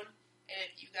own, and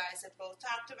you guys have both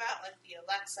talked about, like the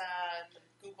Alexa and the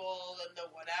Google and the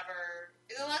whatever.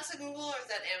 Is Alexa Google or is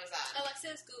that Amazon?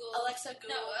 Alexa's Google. Alexa,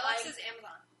 Google. No, Alexa's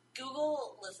Amazon.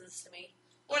 Google listens to me.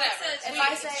 Whatever. Alexa's If Wait,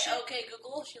 I say, she- okay,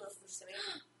 Google, she listens to me.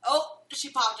 Oh, she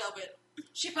popped open.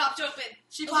 She popped open.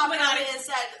 She popped Illuminati. open and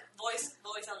said, voice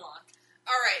unlock.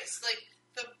 Alright, so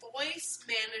the voice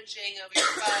managing of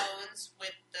your phones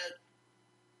with the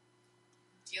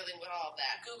dealing with all of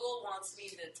that. Google wants me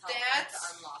to tell her to That's-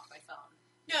 unlock my phone.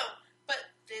 No, but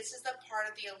this is a part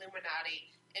of the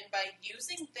Illuminati, and by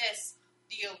using this,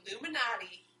 the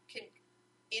Illuminati can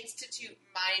institute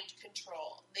mind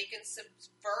control. They can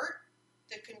subvert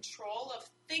the control of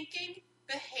thinking,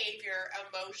 behavior,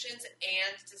 emotions,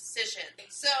 and decisions.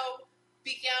 So,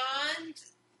 beyond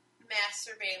mass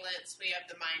surveillance, we have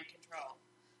the mind control.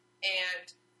 And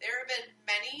there have been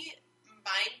many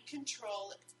mind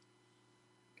control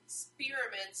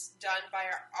experiments done by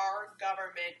our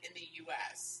government in the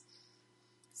U.S.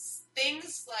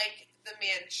 Things like the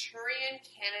Manchurian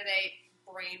Candidate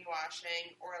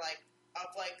brainwashing, or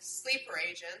sleeper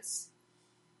agents,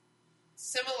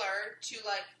 similar to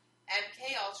MK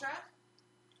Ultra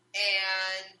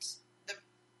and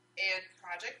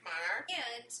Project Monarch.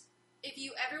 And if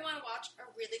you ever want to watch a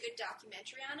really good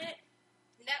documentary on it,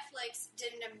 Netflix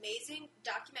did an amazing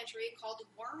documentary called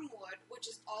Wormwood, which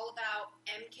is all about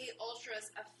MK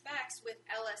Ultra's effects with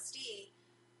LSD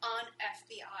on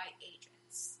FBI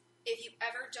agents. If you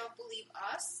ever don't believe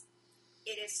us,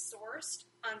 it is sourced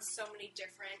on so many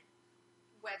different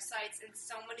websites and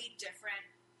so many different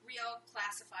real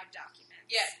classified documents.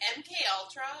 Yeah, MK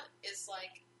Ultra is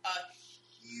a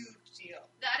huge deal.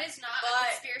 That is not a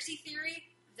But- conspiracy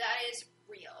theory. That is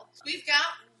real. We've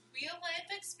got real life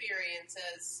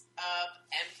experiences of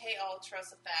MK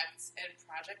Ultra's effects and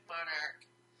Project Monarch.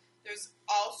 There's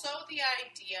also the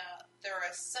idea there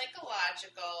are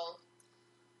psychological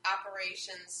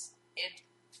operations and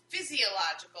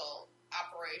physiological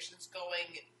operations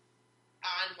going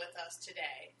on with us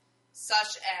today,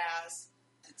 such as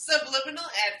subliminal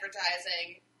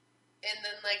advertising and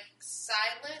then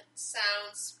silent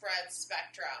sound spread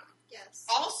spectrum. Yes.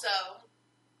 Also,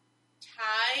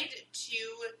 tied to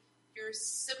your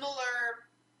similar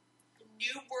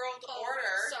New World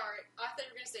Order. Sorry, I thought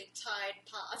you were going to say Tide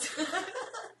Pods.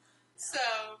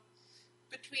 So,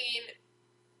 between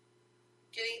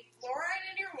getting fluoride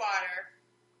in your water,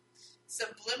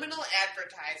 subliminal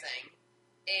advertising,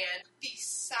 and the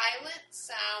silent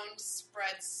sound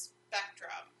spread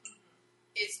spectrum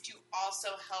is to also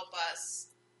help us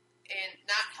and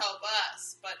not help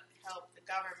us, but help the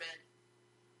government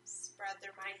spread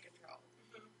their mind control.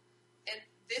 Mhm. And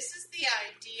this is the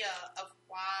idea of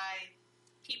why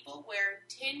people wear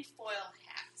tinfoil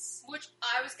hats. Which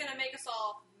I was going to make us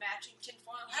all matching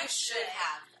tinfoil You hats should today.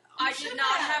 have, though. I should did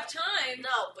not have. have time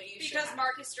No, but you should because have.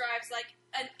 Marcus drives like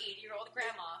an 80-year-old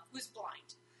grandma who's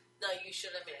blind. No, you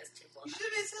should have made us tinfoil You hats.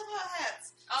 should have made tinfoil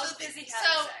hats. I was So busy the-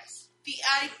 having so- sex. The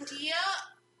idea.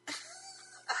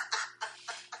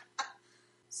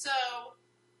 So,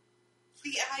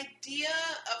 the idea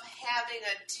of having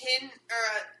a tin or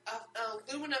an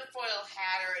aluminum foil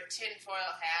hat or a tin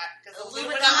foil hat, because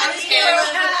aluminum and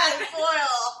tin,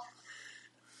 foil.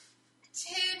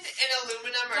 tin and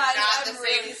aluminum are Guys, not I'm the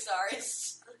really same.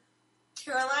 sorry.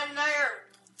 Caroline and I are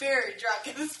very drunk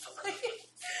at this point.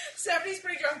 Stephanie's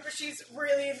pretty drunk, but she's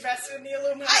really invested in the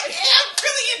Illuminati. I am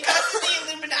really invested in the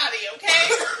Illuminati. Okay,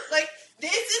 like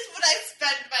this is what I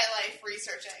spend my life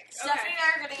researching. Stephanie and I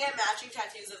are going to get matching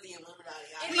tattoos of the Illuminati.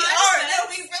 In We my are. defense- No,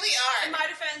 we really are. In my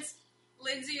defense,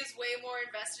 Lindsay is way more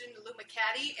invested in the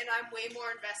Illumicati, and I'm way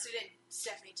more invested in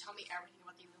Stephanie. Tell me everything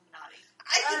about the Illuminati.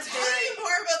 I can tell you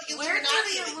more about the Where did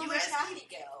Illuminati the than you guys. Illuminati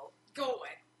go? Go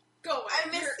away. Go away. I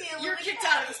miss the You're Illuminati. kicked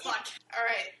out of this podcast. All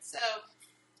right, so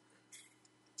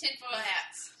tinfoil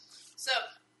hats. So,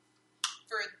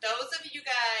 for those of you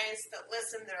guys that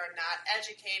listen that are not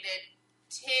educated,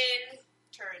 tin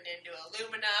turned into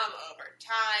aluminum over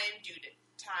time due to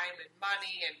time and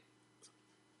money and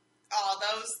all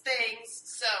those things.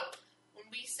 So, when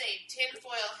we say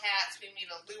tinfoil hats, we mean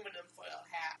aluminum foil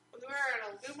hat. We wear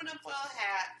an aluminum foil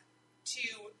hat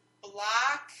to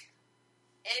block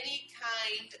any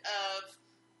kind of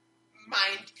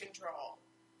mind control.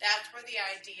 That's where the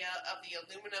idea of the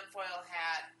aluminum foil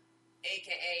hat,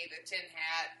 aka the tin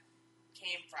hat,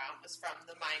 came from, was from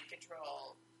the mind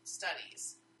control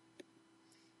studies.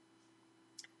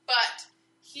 But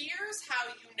here's how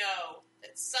you know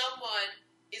that someone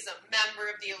is a member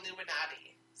of the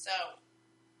Illuminati. So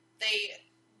they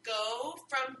go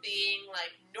from being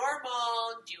like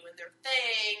normal, doing their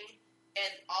thing,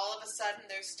 and all of a sudden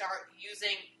they start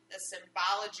using the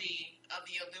symbology of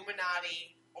the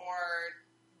Illuminati or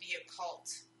the occult.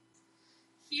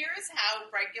 Here's how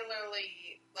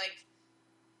regularly, like,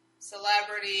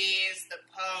 celebrities, the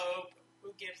Pope,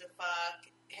 who gives a fuck,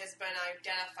 has been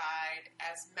identified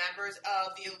as members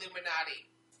of the Illuminati.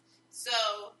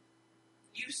 So,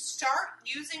 you start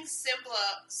using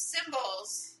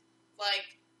symbols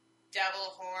like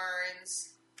devil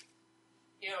horns,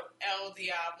 El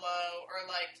Diablo, or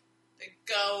like the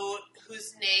goat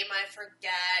whose name I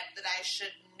forget that I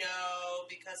should know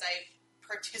because I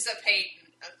participate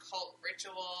in occult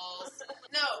rituals.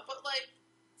 No, but like,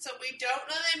 so we don't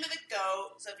know the name of the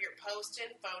goat, so if you're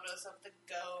posting photos of the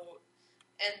goat,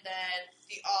 and then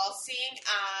the all-seeing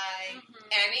eye,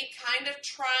 any kind of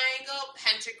triangle,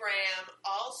 pentagram,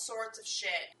 all sorts of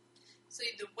shit. So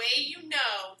the way you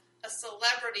know a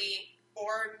celebrity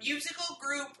or musical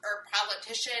group or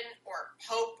politician or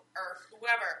pope or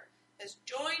whoever has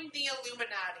joined the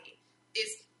Illuminati is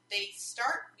they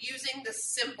start using the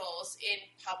symbols in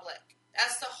public.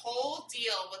 That's the whole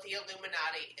deal with the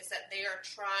Illuminati, is that they are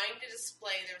trying to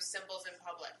display their symbols in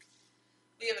public.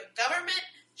 We have a government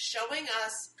showing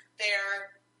us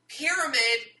their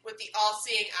pyramid with the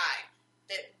all-seeing eye.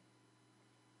 That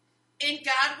in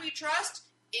God we trust,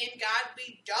 in God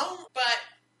we don't. But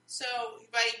so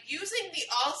by using the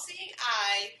all-seeing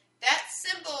eye, that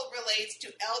symbol relates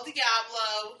to El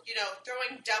Diablo,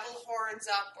 throwing devil horns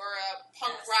up or a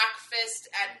punk rock fist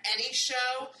at any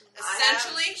show.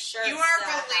 Essentially, you are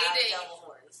relating. Devil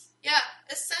horns. Yeah,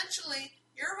 essentially,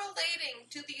 you're relating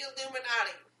to the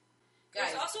Illuminati.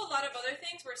 There's Guys. also a lot of other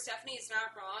things where Stephanie is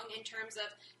not wrong in terms of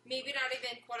maybe not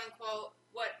even quote-unquote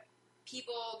what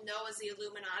people know as the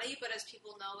Illuminati, but as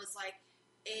people know as like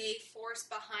a force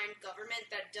behind government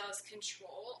that does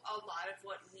control a lot of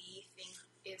what we think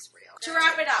is real. To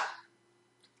wrap it up,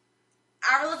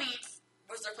 Avril Lavigne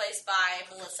was replaced by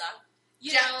Melissa.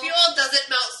 Jet fuel doesn't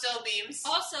melt steel beams.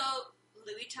 Also,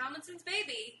 Louis Tomlinson's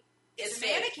baby is a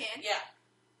fake. mannequin. Yeah.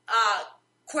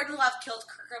 Courtney Love killed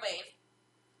Kurt Cobain.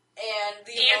 And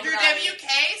the Andrew Illuminati. WK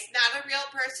is not a real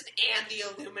person, and the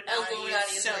Illuminati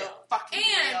is is so real. fucking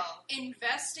And real.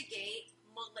 investigate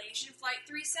Malaysian Flight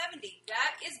 370.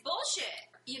 That is bullshit.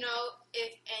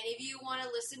 If any of you want to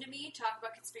listen to me talk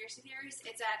about conspiracy theories,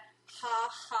 it's at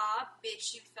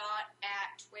bitch you thought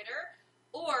at Twitter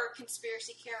or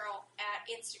Conspiracy Carol at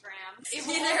Instagram.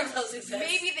 Neither of those exist.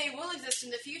 Maybe they will exist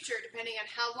in the future depending on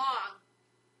how long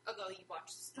ago you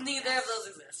watched this. Neither of those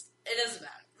exist. It doesn't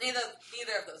matter.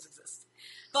 Neither of those exist.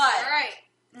 But All right.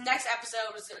 next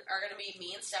episode are going to be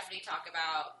me and Stephanie talking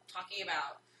about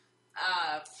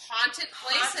haunted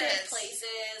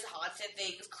places, haunted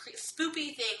things,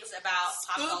 spoopy things about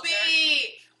pop culture.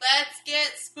 Spoopy! Let's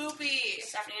get spoopy!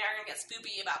 Stephanie and I are going to get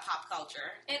spoopy about pop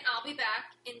culture. And I'll be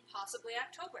back in possibly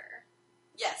October.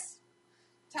 Yes.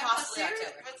 Possibly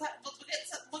October.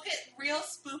 We'll get real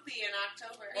spoopy in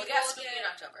October. We'll get spoopy in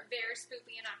October. Very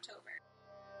spoopy in October.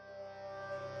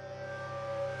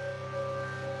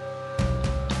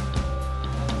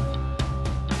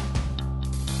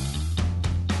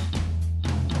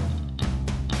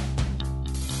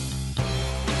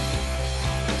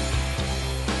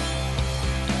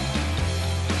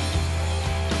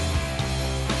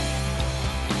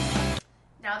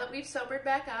 Now that we've sobered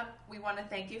back up, we want to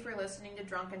thank you for listening to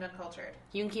Drunk and Uncultured.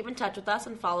 You can keep in touch with us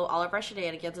and follow all of our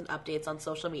shenanigans and updates on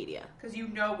social media. Because you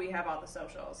know we have all the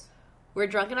socials. We're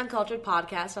Drunk and Uncultured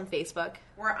Podcast on Facebook.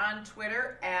 We're on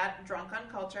Twitter at Drunk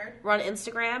Uncultured. We're on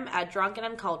Instagram at Drunk and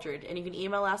Uncultured, and you can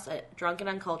email us at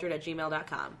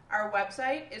drunkanduncultured@gmail.com. Our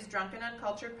website is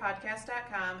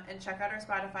drunkandunculturedpodcast.com, and check out our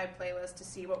Spotify playlist to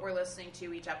see what we're listening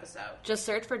to each episode. Just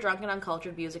search for Drunk and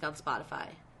Uncultured music on Spotify.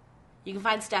 You can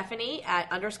find Stephanie at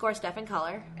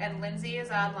 _StephenColor. And Lindsay is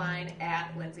online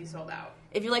at Lindsay Sold Out.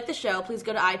 If you like the show, please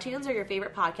go to iTunes or your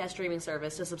favorite podcast streaming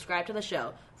service to subscribe to the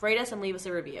show, rate us, and leave us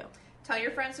a review. Tell your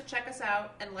friends to check us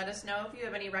out, and let us know if you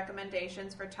have any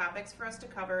recommendations for topics for us to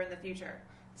cover in the future.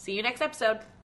 See you next episode.